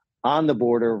regimes on the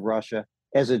border of Russia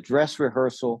as a dress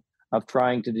rehearsal of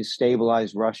trying to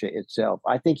destabilize Russia itself.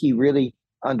 I think he really,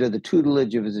 under the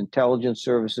tutelage of his intelligence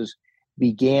services,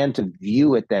 began to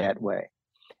view it that way.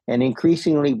 And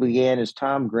increasingly began, as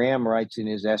Tom Graham writes in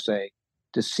his essay,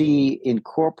 to see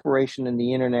incorporation in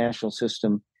the international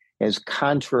system as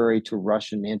contrary to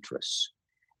Russian interests.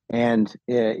 And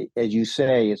as you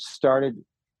say,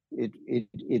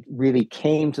 it really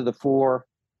came to the fore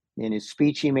in his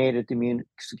speech he made at the Munich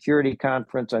Security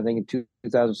Conference, I think in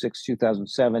 2006,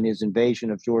 2007, his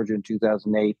invasion of Georgia in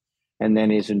 2008, and then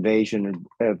his invasion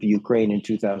of Ukraine in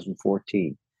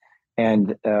 2014.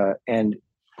 And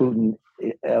Putin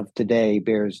of today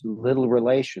bears little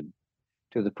relation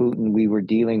to the Putin we were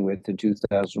dealing with in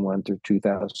 2001 through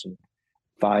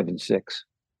 2005 and 6.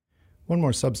 One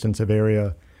more substantive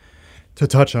area to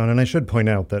touch on, and I should point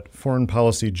out that foreign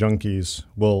policy junkies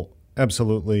will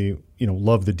absolutely,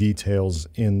 love the details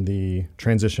in the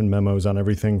transition memos on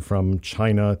everything from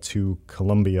China to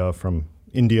Colombia, from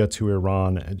India to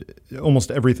Iran.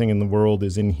 Almost everything in the world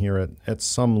is in here at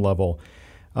some level.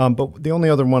 But the only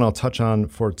other one I'll touch on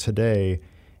for today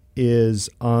is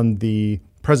on the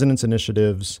president's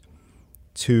initiatives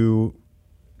to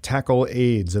tackle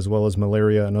AIDS as well as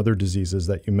malaria and other diseases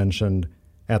that you mentioned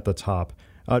at the top.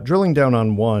 Drilling down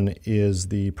on one is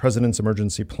the president's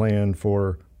emergency plan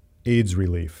for AIDS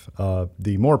relief,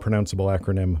 the more pronounceable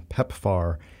acronym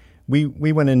PEPFAR.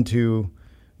 We went into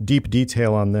deep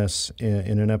detail on this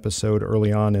in an episode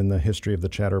early on in the History of the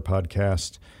Chatter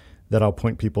podcast that I'll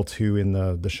point people to in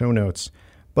the show notes.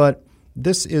 But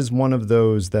this is one of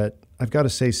those that I've got to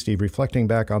say, Steve, reflecting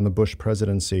back on the Bush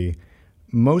presidency,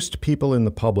 most people in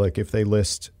the public, if they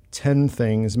list 10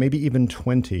 things, maybe even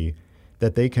 20,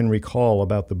 that they can recall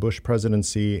about the Bush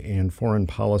presidency and foreign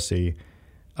policy,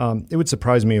 it would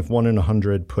surprise me if 1 in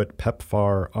 100 put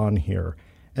PEPFAR on here.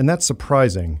 And that's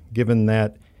surprising, given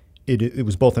that it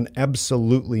was both an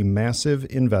absolutely massive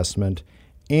investment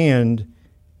and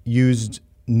used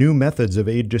new methods of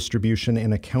aid distribution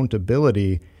and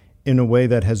accountability in a way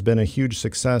that has been a huge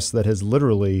success that has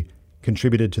literally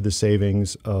contributed to the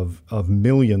savings of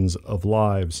millions of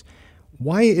lives.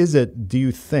 Why is it, do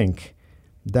you think,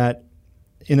 that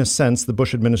in a sense the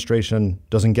Bush administration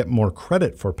doesn't get more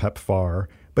credit for PEPFAR,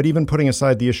 but even putting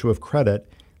aside the issue of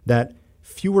credit, that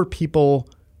fewer people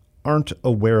aren't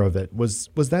aware of it? Was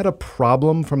that a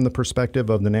problem from the perspective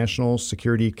of the National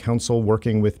Security Council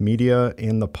working with media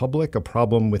and the public, a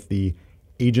problem with the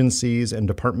agencies and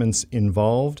departments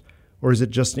involved? Or is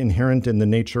it just inherent in the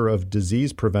nature of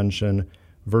disease prevention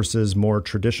versus more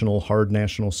traditional hard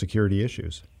national security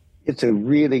issues? It's a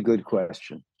really good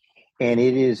question, and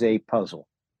it is a puzzle.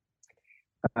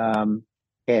 And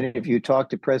if you talk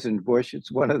to President Bush,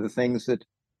 it's one of the things that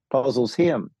puzzles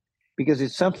him, because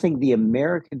it's something the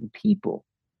American people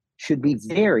should be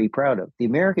very proud of. The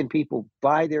American people,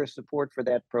 by their support for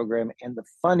that program and the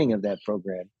funding of that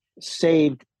program,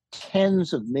 saved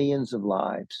tens of millions of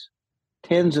lives.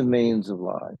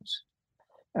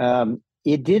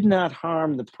 It did not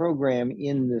harm the program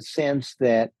in the sense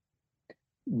that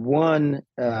one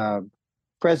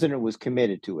president was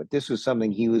committed to it. This was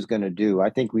something he was going to do. I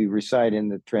think we recite in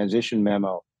the transition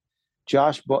memo,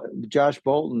 Josh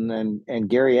Bolton and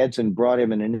Gary Edson brought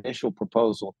him an initial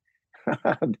proposal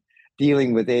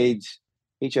dealing with AIDS,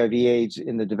 HIV/AIDS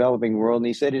in the developing world, and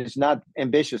he said it's not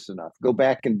ambitious enough. Go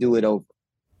back and do it over.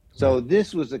 So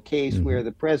this was a case where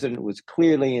the president was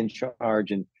clearly in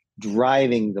charge and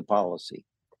driving the policy.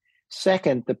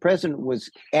 Second, the president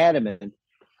was adamant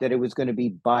that it was going to be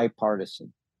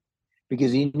bipartisan,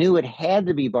 because he knew it had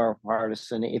to be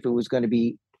bipartisan if it was going to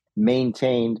be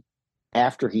maintained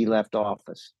after he left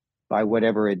office by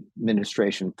whatever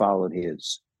administration followed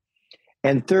his.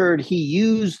 And third, he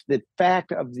used the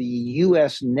fact of the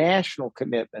U.S. national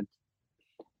commitment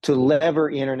to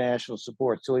lever international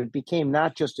support. So it became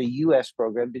not just a U.S.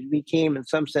 program, but it became, in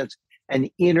some sense, an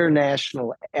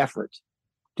international effort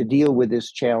to deal with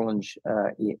this challenge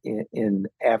in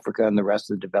Africa and the rest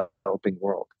of the developing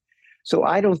world. So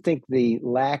I don't think the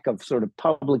lack of sort of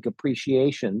public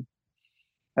appreciation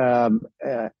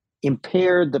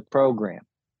impaired the program.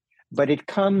 but it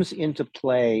comes into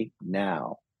play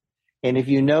now. And if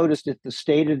you noticed at the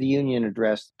State of the Union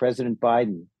address, President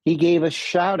Biden, he gave a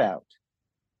shout out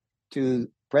to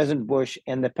President Bush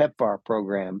and the PEPFAR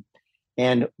program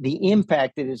and the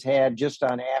impact it has had just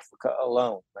on Africa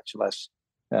alone, much less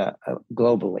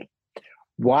globally.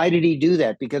 Why did he do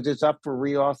that? Because it's up for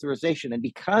reauthorization. And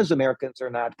because Americans are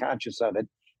not conscious of it,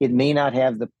 it may not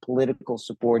have the political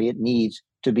support it needs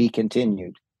to be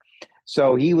continued.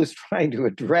 So he was trying to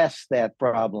address that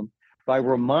problem by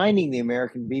reminding the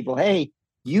American people, hey,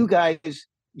 you guys,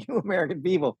 you American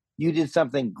people, you did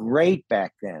something great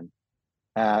back then.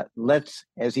 Let's,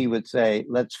 as he would say,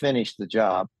 let's finish the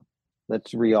job.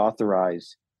 Let's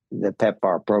reauthorize the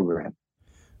PEPFAR program.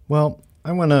 Well,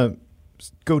 I want to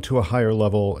go to a higher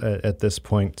level at this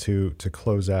point to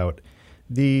close out.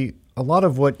 A lot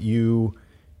of what you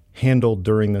handled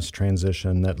during this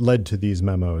transition that led to these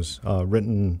memos,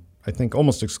 written, I think,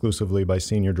 almost exclusively by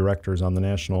senior directors on the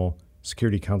National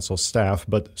Security Council staff,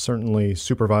 but certainly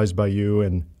supervised by you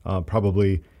and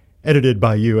probably edited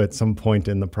by you at some point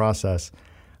in the process.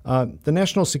 The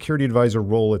National Security Advisor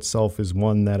role itself is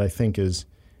one that I think is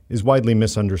widely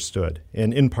misunderstood,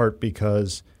 and in part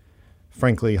because,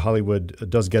 frankly, Hollywood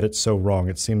does get it so wrong.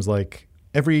 It seems like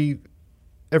every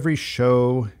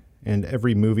show and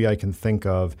every movie I can think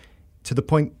of, to the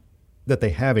point that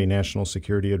they have a National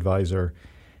Security Advisor,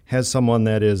 has someone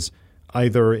that is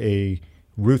either a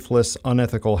ruthless,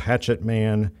 unethical hatchet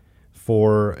man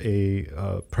for a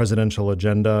presidential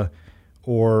agenda,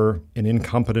 or an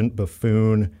incompetent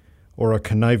buffoon, or a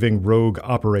conniving rogue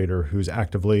operator who's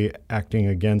actively acting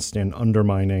against and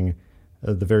undermining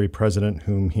the very president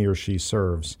whom he or she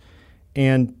serves.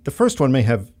 And the first one may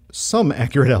have some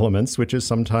accurate elements, which is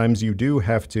sometimes you do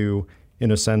have to,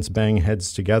 in a sense, bang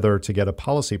heads together to get a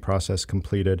policy process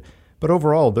completed. But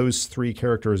overall, those three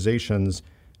characterizations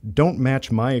don't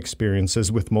match my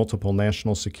experiences with multiple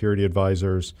national security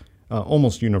advisors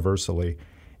almost universally.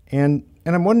 And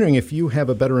I'm wondering if you have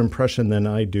a better impression than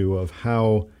I do of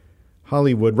how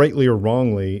Hollywood, rightly or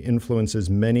wrongly, influences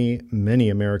many, many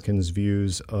Americans'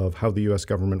 views of how the U.S.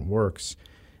 government works.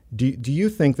 Do you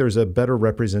think there's a better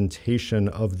representation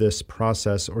of this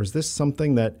process, or is this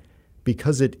something that,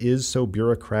 because it is so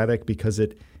bureaucratic, because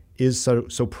it is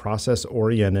so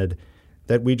process-oriented,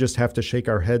 that we just have to shake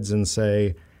our heads and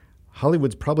say,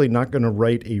 Hollywood's probably not going to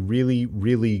write a really,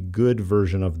 really good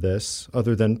version of this,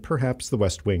 other than perhaps The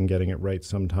West Wing getting it right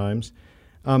sometimes.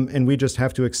 And we just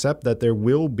have to accept that there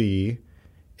will be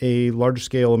a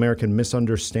large-scale American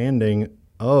misunderstanding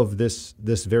of this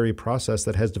very process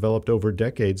that has developed over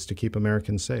decades to keep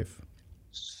Americans safe.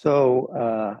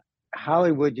 So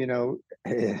Hollywood,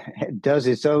 does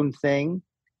its own thing.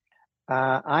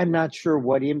 I'm not sure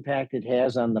what impact it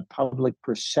has on the public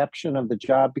perception of the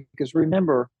job, because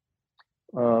remember,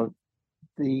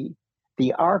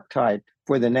 the archetype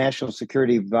for the National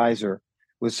Security Advisor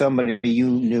was somebody you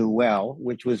knew well,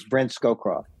 which was Brent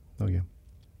Scowcroft. Oh, yeah.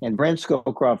 And Brent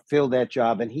Scowcroft filled that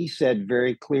job, and he said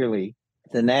very clearly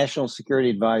the National Security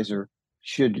Advisor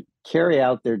should carry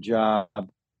out their job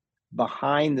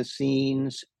behind the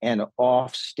scenes and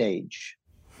off stage.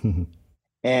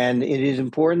 And it is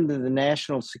important that the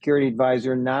National Security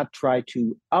Advisor not try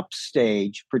to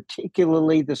upstage,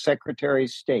 particularly the Secretary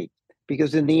of State.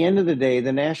 Because in the end of the day,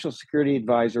 the National Security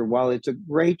Advisor, while it's a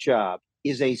great job,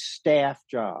 is a staff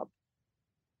job.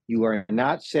 You are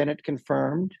not Senate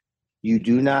confirmed. You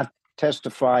do not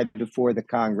testify before the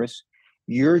Congress.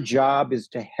 Your job is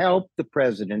to help the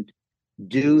president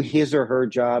do his or her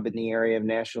job in the area of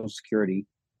national security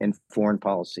and foreign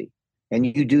policy. And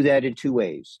you do that in two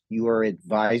ways. You are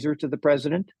advisor to the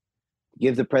president,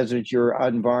 give the president your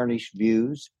unvarnished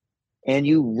views, and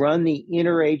you run the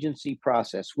interagency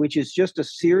process, which is just a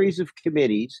series of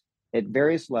committees at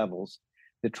various levels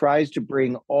that tries to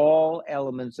bring all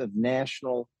elements of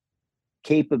national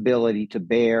capability to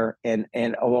bear and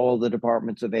all the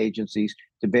departments of agencies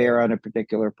to bear on a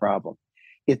particular problem.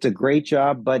 It's a great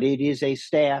job, but it is a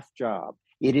staff job.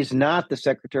 It is not the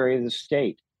Secretary of the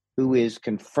State who is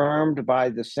confirmed by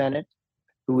the Senate,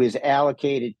 who is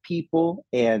allocated people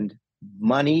and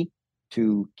money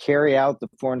to carry out the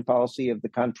foreign policy of the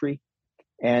country,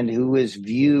 and who is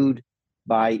viewed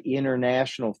by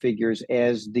international figures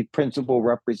as the principal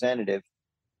representative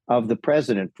of the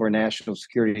president for national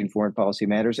security and foreign policy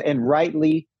matters, and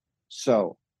rightly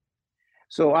so.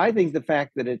 So I think the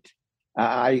fact that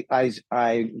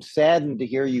I'm saddened to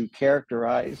hear you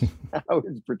characterize how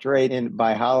it's portrayed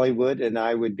by Hollywood, and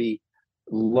I would be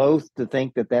loath to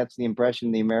think that that's the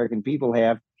impression the American people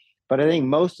have. But I think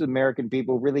most American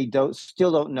people really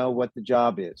still don't know what the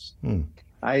job is.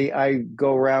 I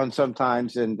go around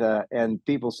sometimes and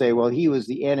people say, well, he was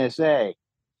the NSA.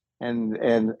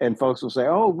 And folks will say,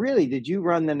 oh, really? Did you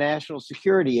run the National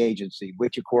Security Agency,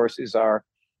 which, of course, is our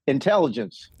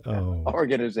intelligence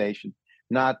organization,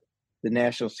 not the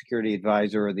National Security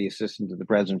Advisor or the Assistant to the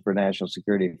President for National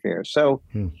Security Affairs. So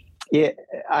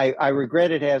I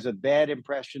regret it has a bad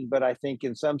impression, but I think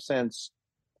in some sense,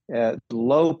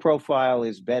 low profile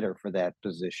is better for that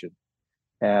position.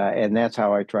 And that's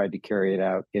how I tried to carry it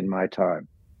out in my time.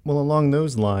 Well, along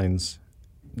those lines,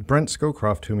 Brent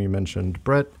Scowcroft, whom you mentioned,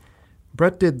 Brett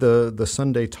did the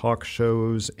Sunday talk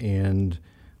shows and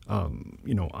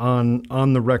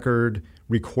on the record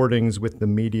recordings with the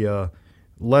media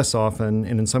less often,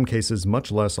 and in some cases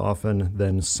much less often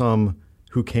than some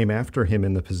who came after him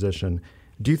in the position.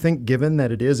 Do you think, given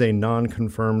that it is a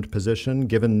non-confirmed position,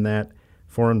 given that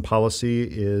foreign policy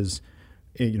is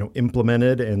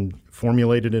implemented and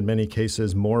formulated in many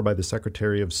cases more by the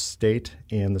Secretary of State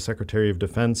and the Secretary of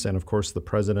Defense and, of course, the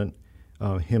President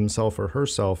himself or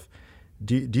herself,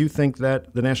 do you think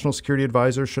that the National Security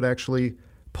Advisor should actually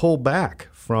pull back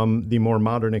from the more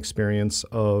modern experience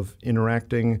of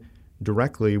interacting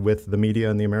directly with the media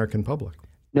and the American public?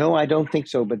 No, I don't think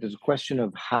so, but there's a question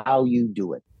of how you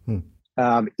do it.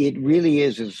 It really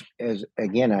is, as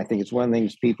again, I think it's one of the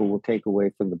things people will take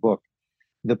away from the book.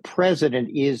 The president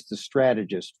is the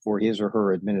strategist for his or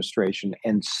her administration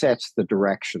and sets the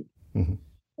direction.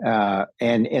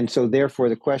 And so therefore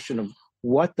the question of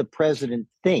what the president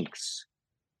thinks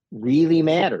really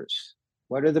matters.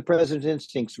 What are the president's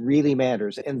instincts really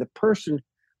matters. And the person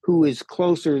who is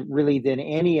closer really than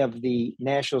any of the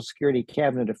national security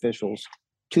cabinet officials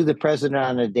to the president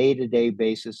on a day-to-day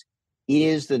basis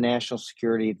is the National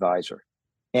Security Advisor.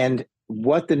 And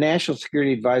what the National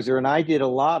Security Advisor, and I did a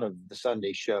lot of the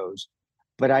Sunday shows,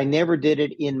 but I never did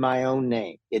it in my own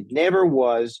name. It never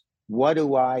was, what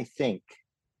do I think?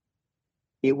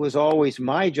 It was always,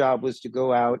 my job was to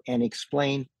go out and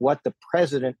explain what the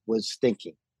president was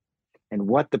thinking and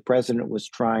what the president was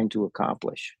trying to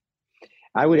accomplish.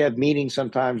 I would have meetings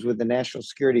sometimes with the national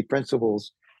security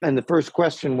principals, and the first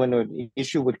question when an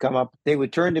issue would come up, they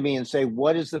would turn to me and say,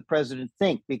 what does the president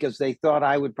think? Because they thought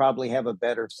I would probably have a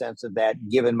better sense of that,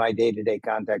 given my day-to-day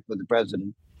contact with the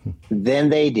president, than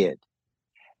they did.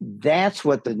 That's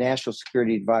what the National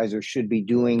Security Advisor should be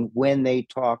doing when they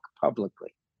talk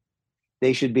publicly.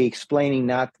 They should be explaining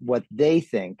not what they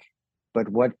think, but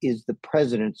what is the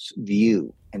president's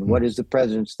view and what is the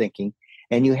president's thinking.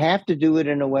 And you have to do it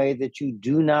in a way that you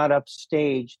do not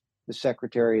upstage the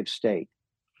Secretary of State.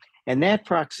 And that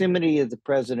proximity of the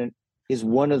president is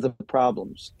one of the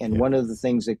problems and one of the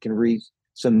things that can raise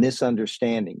some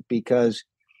misunderstanding, because,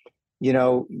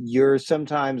 you're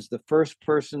sometimes the first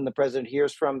person the president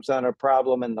hears from is on a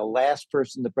problem and the last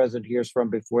person the president hears from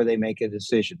before they make a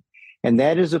decision. And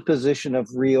that is a position of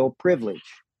real privilege.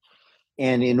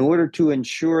 And in order to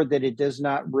ensure that it does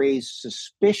not raise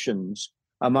suspicions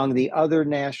among the other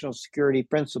national security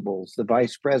principals, the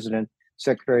vice president,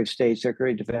 Secretary of State,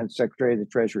 Secretary of Defense, Secretary of the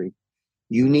Treasury,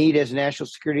 you need, as National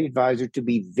Security Advisor, to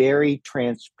be very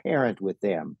transparent with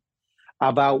them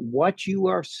about what you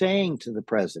are saying to the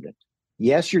president.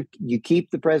 Yes, you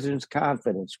keep the president's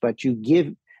confidence, but you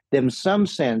give them some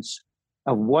sense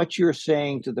of what you're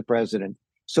saying to the president,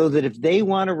 so that if they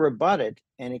want to rebut it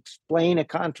and explain a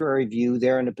contrary view,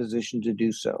 they're in a position to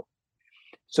do so.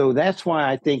 So that's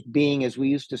why I think being, as we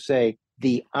used to say,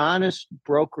 the honest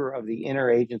broker of the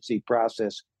interagency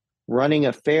process, running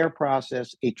a fair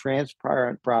process, a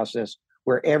transparent process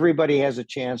where everybody has a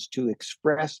chance to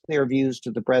express their views to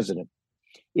the president,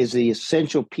 is the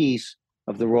essential piece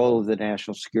of the role of the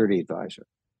National Security Advisor.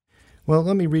 Well,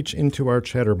 let me reach into our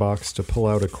chatterbox to pull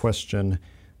out a question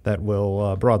that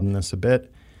will broaden this a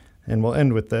bit, and we'll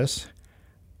end with this.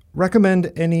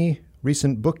 Recommend any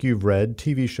recent book you've read,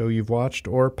 TV show you've watched,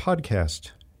 or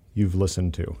podcast you've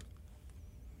listened to.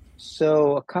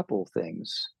 So a couple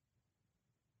things.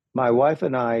 My wife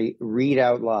and I read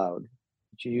out loud,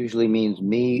 which usually means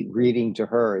me reading to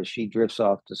her as she drifts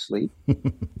off to sleep.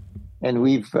 And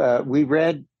we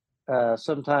read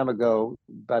some time ago,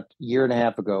 about a year and a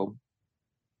half ago,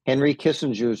 Henry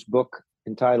Kissinger's book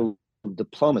entitled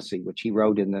Diplomacy, which he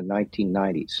wrote in the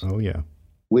 1990s. Oh, yeah.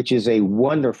 Which is a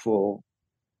wonderful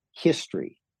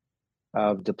history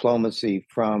of diplomacy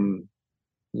from,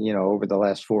 over the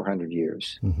last 400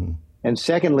 years. Mm-hmm. And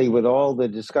secondly, with all the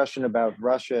discussion about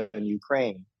Russia and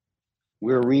Ukraine,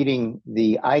 we're reading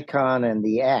The Icon and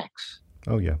the Axe.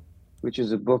 Oh, yeah. Which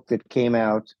is a book that came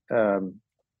out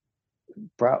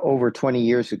over 20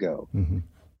 years ago,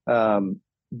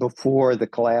 before the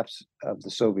collapse of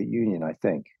the Soviet Union, I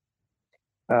think.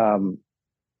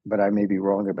 but I may be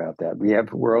wrong about that.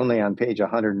 We're only on page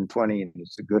 120, and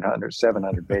it's a good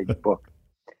 700-page book.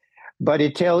 But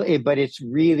it's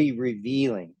really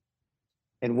revealing.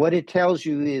 And what it tells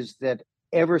you is that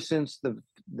ever since the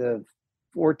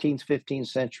 14th, 15th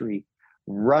century,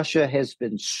 Russia has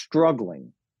been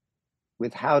struggling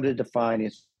with how to define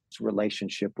its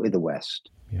relationship with the West.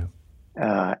 Yeah.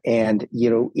 And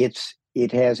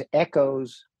it has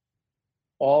echoes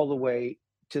all the way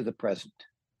to the present.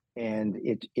 And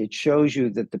it shows you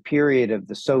that the period of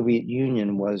the Soviet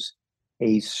Union was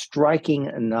a striking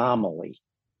anomaly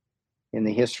in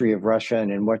the history of Russia.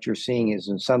 And in what you're seeing is,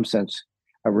 in some sense,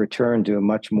 a return to a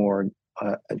much more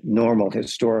normal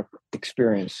historic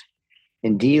experience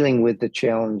in dealing with the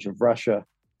challenge of Russia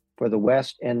for the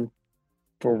West, and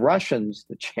for Russians,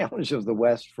 the challenge of the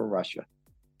West for Russia.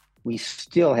 We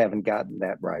still haven't gotten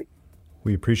that right.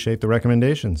 We appreciate the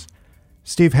recommendations.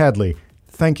 Steve Hadley,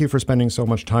 thank you for spending so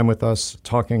much time with us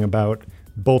talking about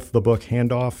both the book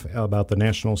Handoff, about the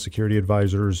National Security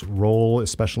Advisor's role,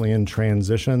 especially in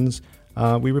transitions.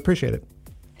 We appreciate it.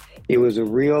 It was a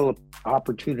real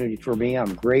opportunity for me.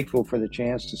 I'm grateful for the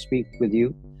chance to speak with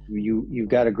you. You've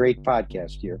got a great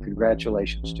podcast here.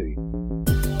 Congratulations to you.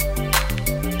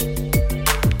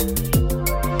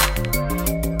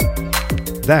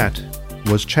 That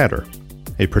was Chatter,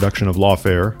 a production of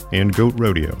Lawfare and Goat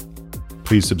Rodeo.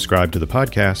 Please subscribe to the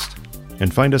podcast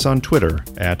and find us on Twitter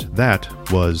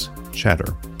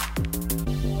 @ThatWasChatter.